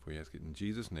him. For we ask it in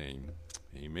Jesus' name.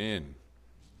 Amen.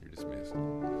 You're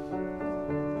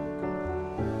dismissed.